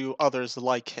do others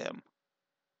like him.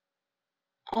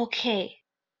 Okay.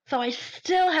 So I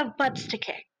still have butts to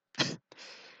kick.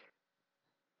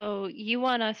 So you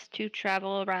want us to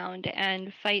travel around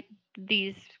and fight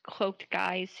these cloaked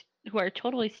guys who are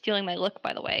totally stealing my look,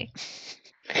 by the way.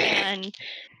 And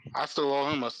I still owe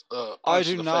him a I punch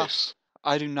do to the not. face.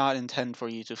 I do not intend for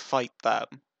you to fight them.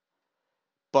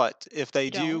 But if they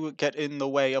do Don't. get in the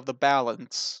way of the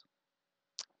balance,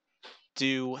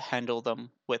 do handle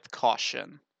them with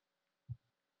caution.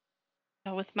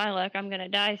 with my luck, I'm gonna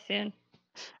die soon.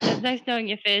 It was nice knowing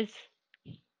you, Fizz.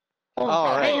 Oh, All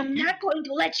I right. am not going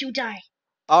to let you die.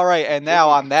 All right, and now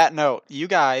on that note, you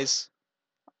guys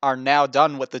are now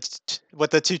done with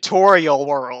the tutorial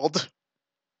world.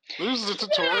 This is the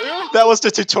tutorial? That was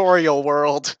the tutorial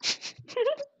world.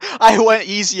 I went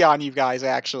easy on you guys,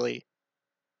 actually.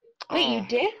 Wait, you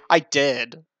did? I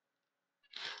did.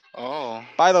 Oh.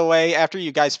 By the way, after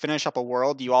you guys finish up a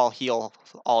world, you all heal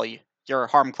your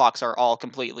harm clocks are all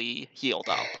completely healed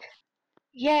up.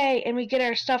 Yay! And we get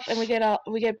our stuff, and we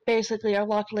get basically our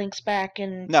locked links back,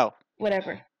 and No,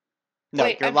 whatever. no,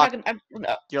 Wait, your I'm lock talking.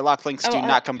 No, your lock links do Oh,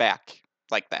 not come back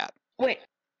like that. wait.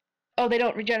 Oh, they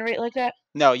don't regenerate like that?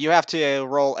 No, you have to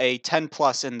roll a 10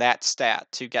 plus in that stat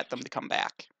to get them to come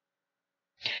back.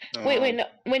 Wait,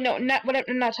 no, not what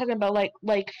I'm not talking about.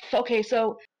 Like, okay,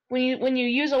 so when you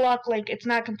use a lock link, it's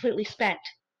not completely spent.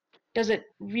 Does it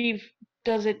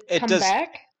It come does.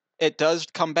 back? It does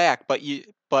come back, but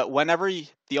whenever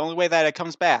the only way that it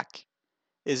comes back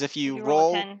is if you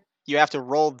roll a 10. You have to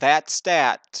roll that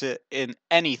stat in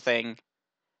anything,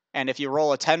 and if you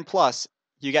roll a 10 plus,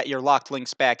 you get your locked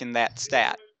links back in that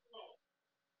stat.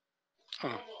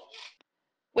 Huh.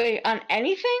 Wait, on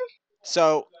anything?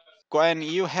 So, Gwen,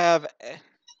 you have.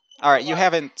 All right, you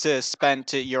haven't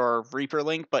spent your Reaper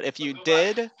link, but if you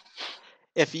did,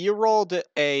 if you rolled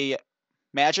a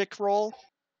magic roll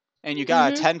and you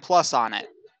got a 10 plus on it,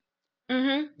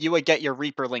 you would get your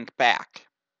Reaper link back.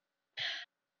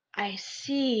 I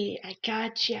see. I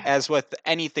gotcha. As with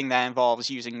anything that involves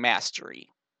using mastery.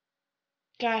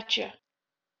 Gotcha.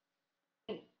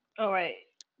 Oh, right.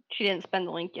 She didn't spend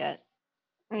the link yet.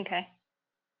 Okay.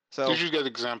 So Did you get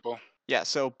example? yeah,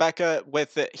 so Becca,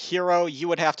 with Hero, you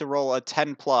would have to roll a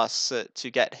 10 plus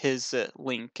to get his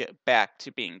link back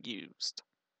to being used.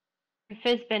 For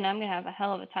Fizzbin, I'm gonna have a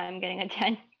hell of a time getting a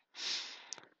 10.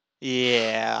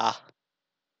 Yeah.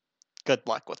 Good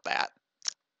luck with that.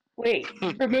 Wait,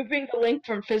 removing the link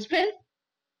from Fizbin?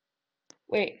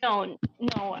 Wait. No,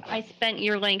 I spent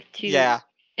your link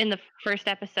in the first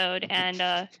episode, and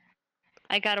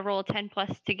I got to roll a 10 plus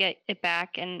to get it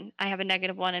back, and I have a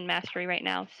 -1 in mastery right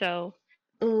now, so.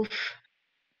 Oof.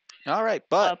 All right,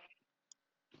 but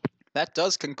that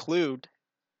does conclude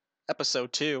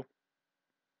episode 2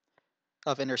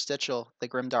 of Interstitial, the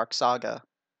Grimdark Saga.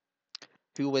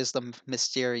 Who is the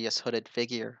mysterious hooded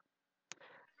figure?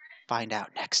 Find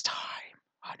out next time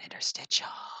on Interstitial.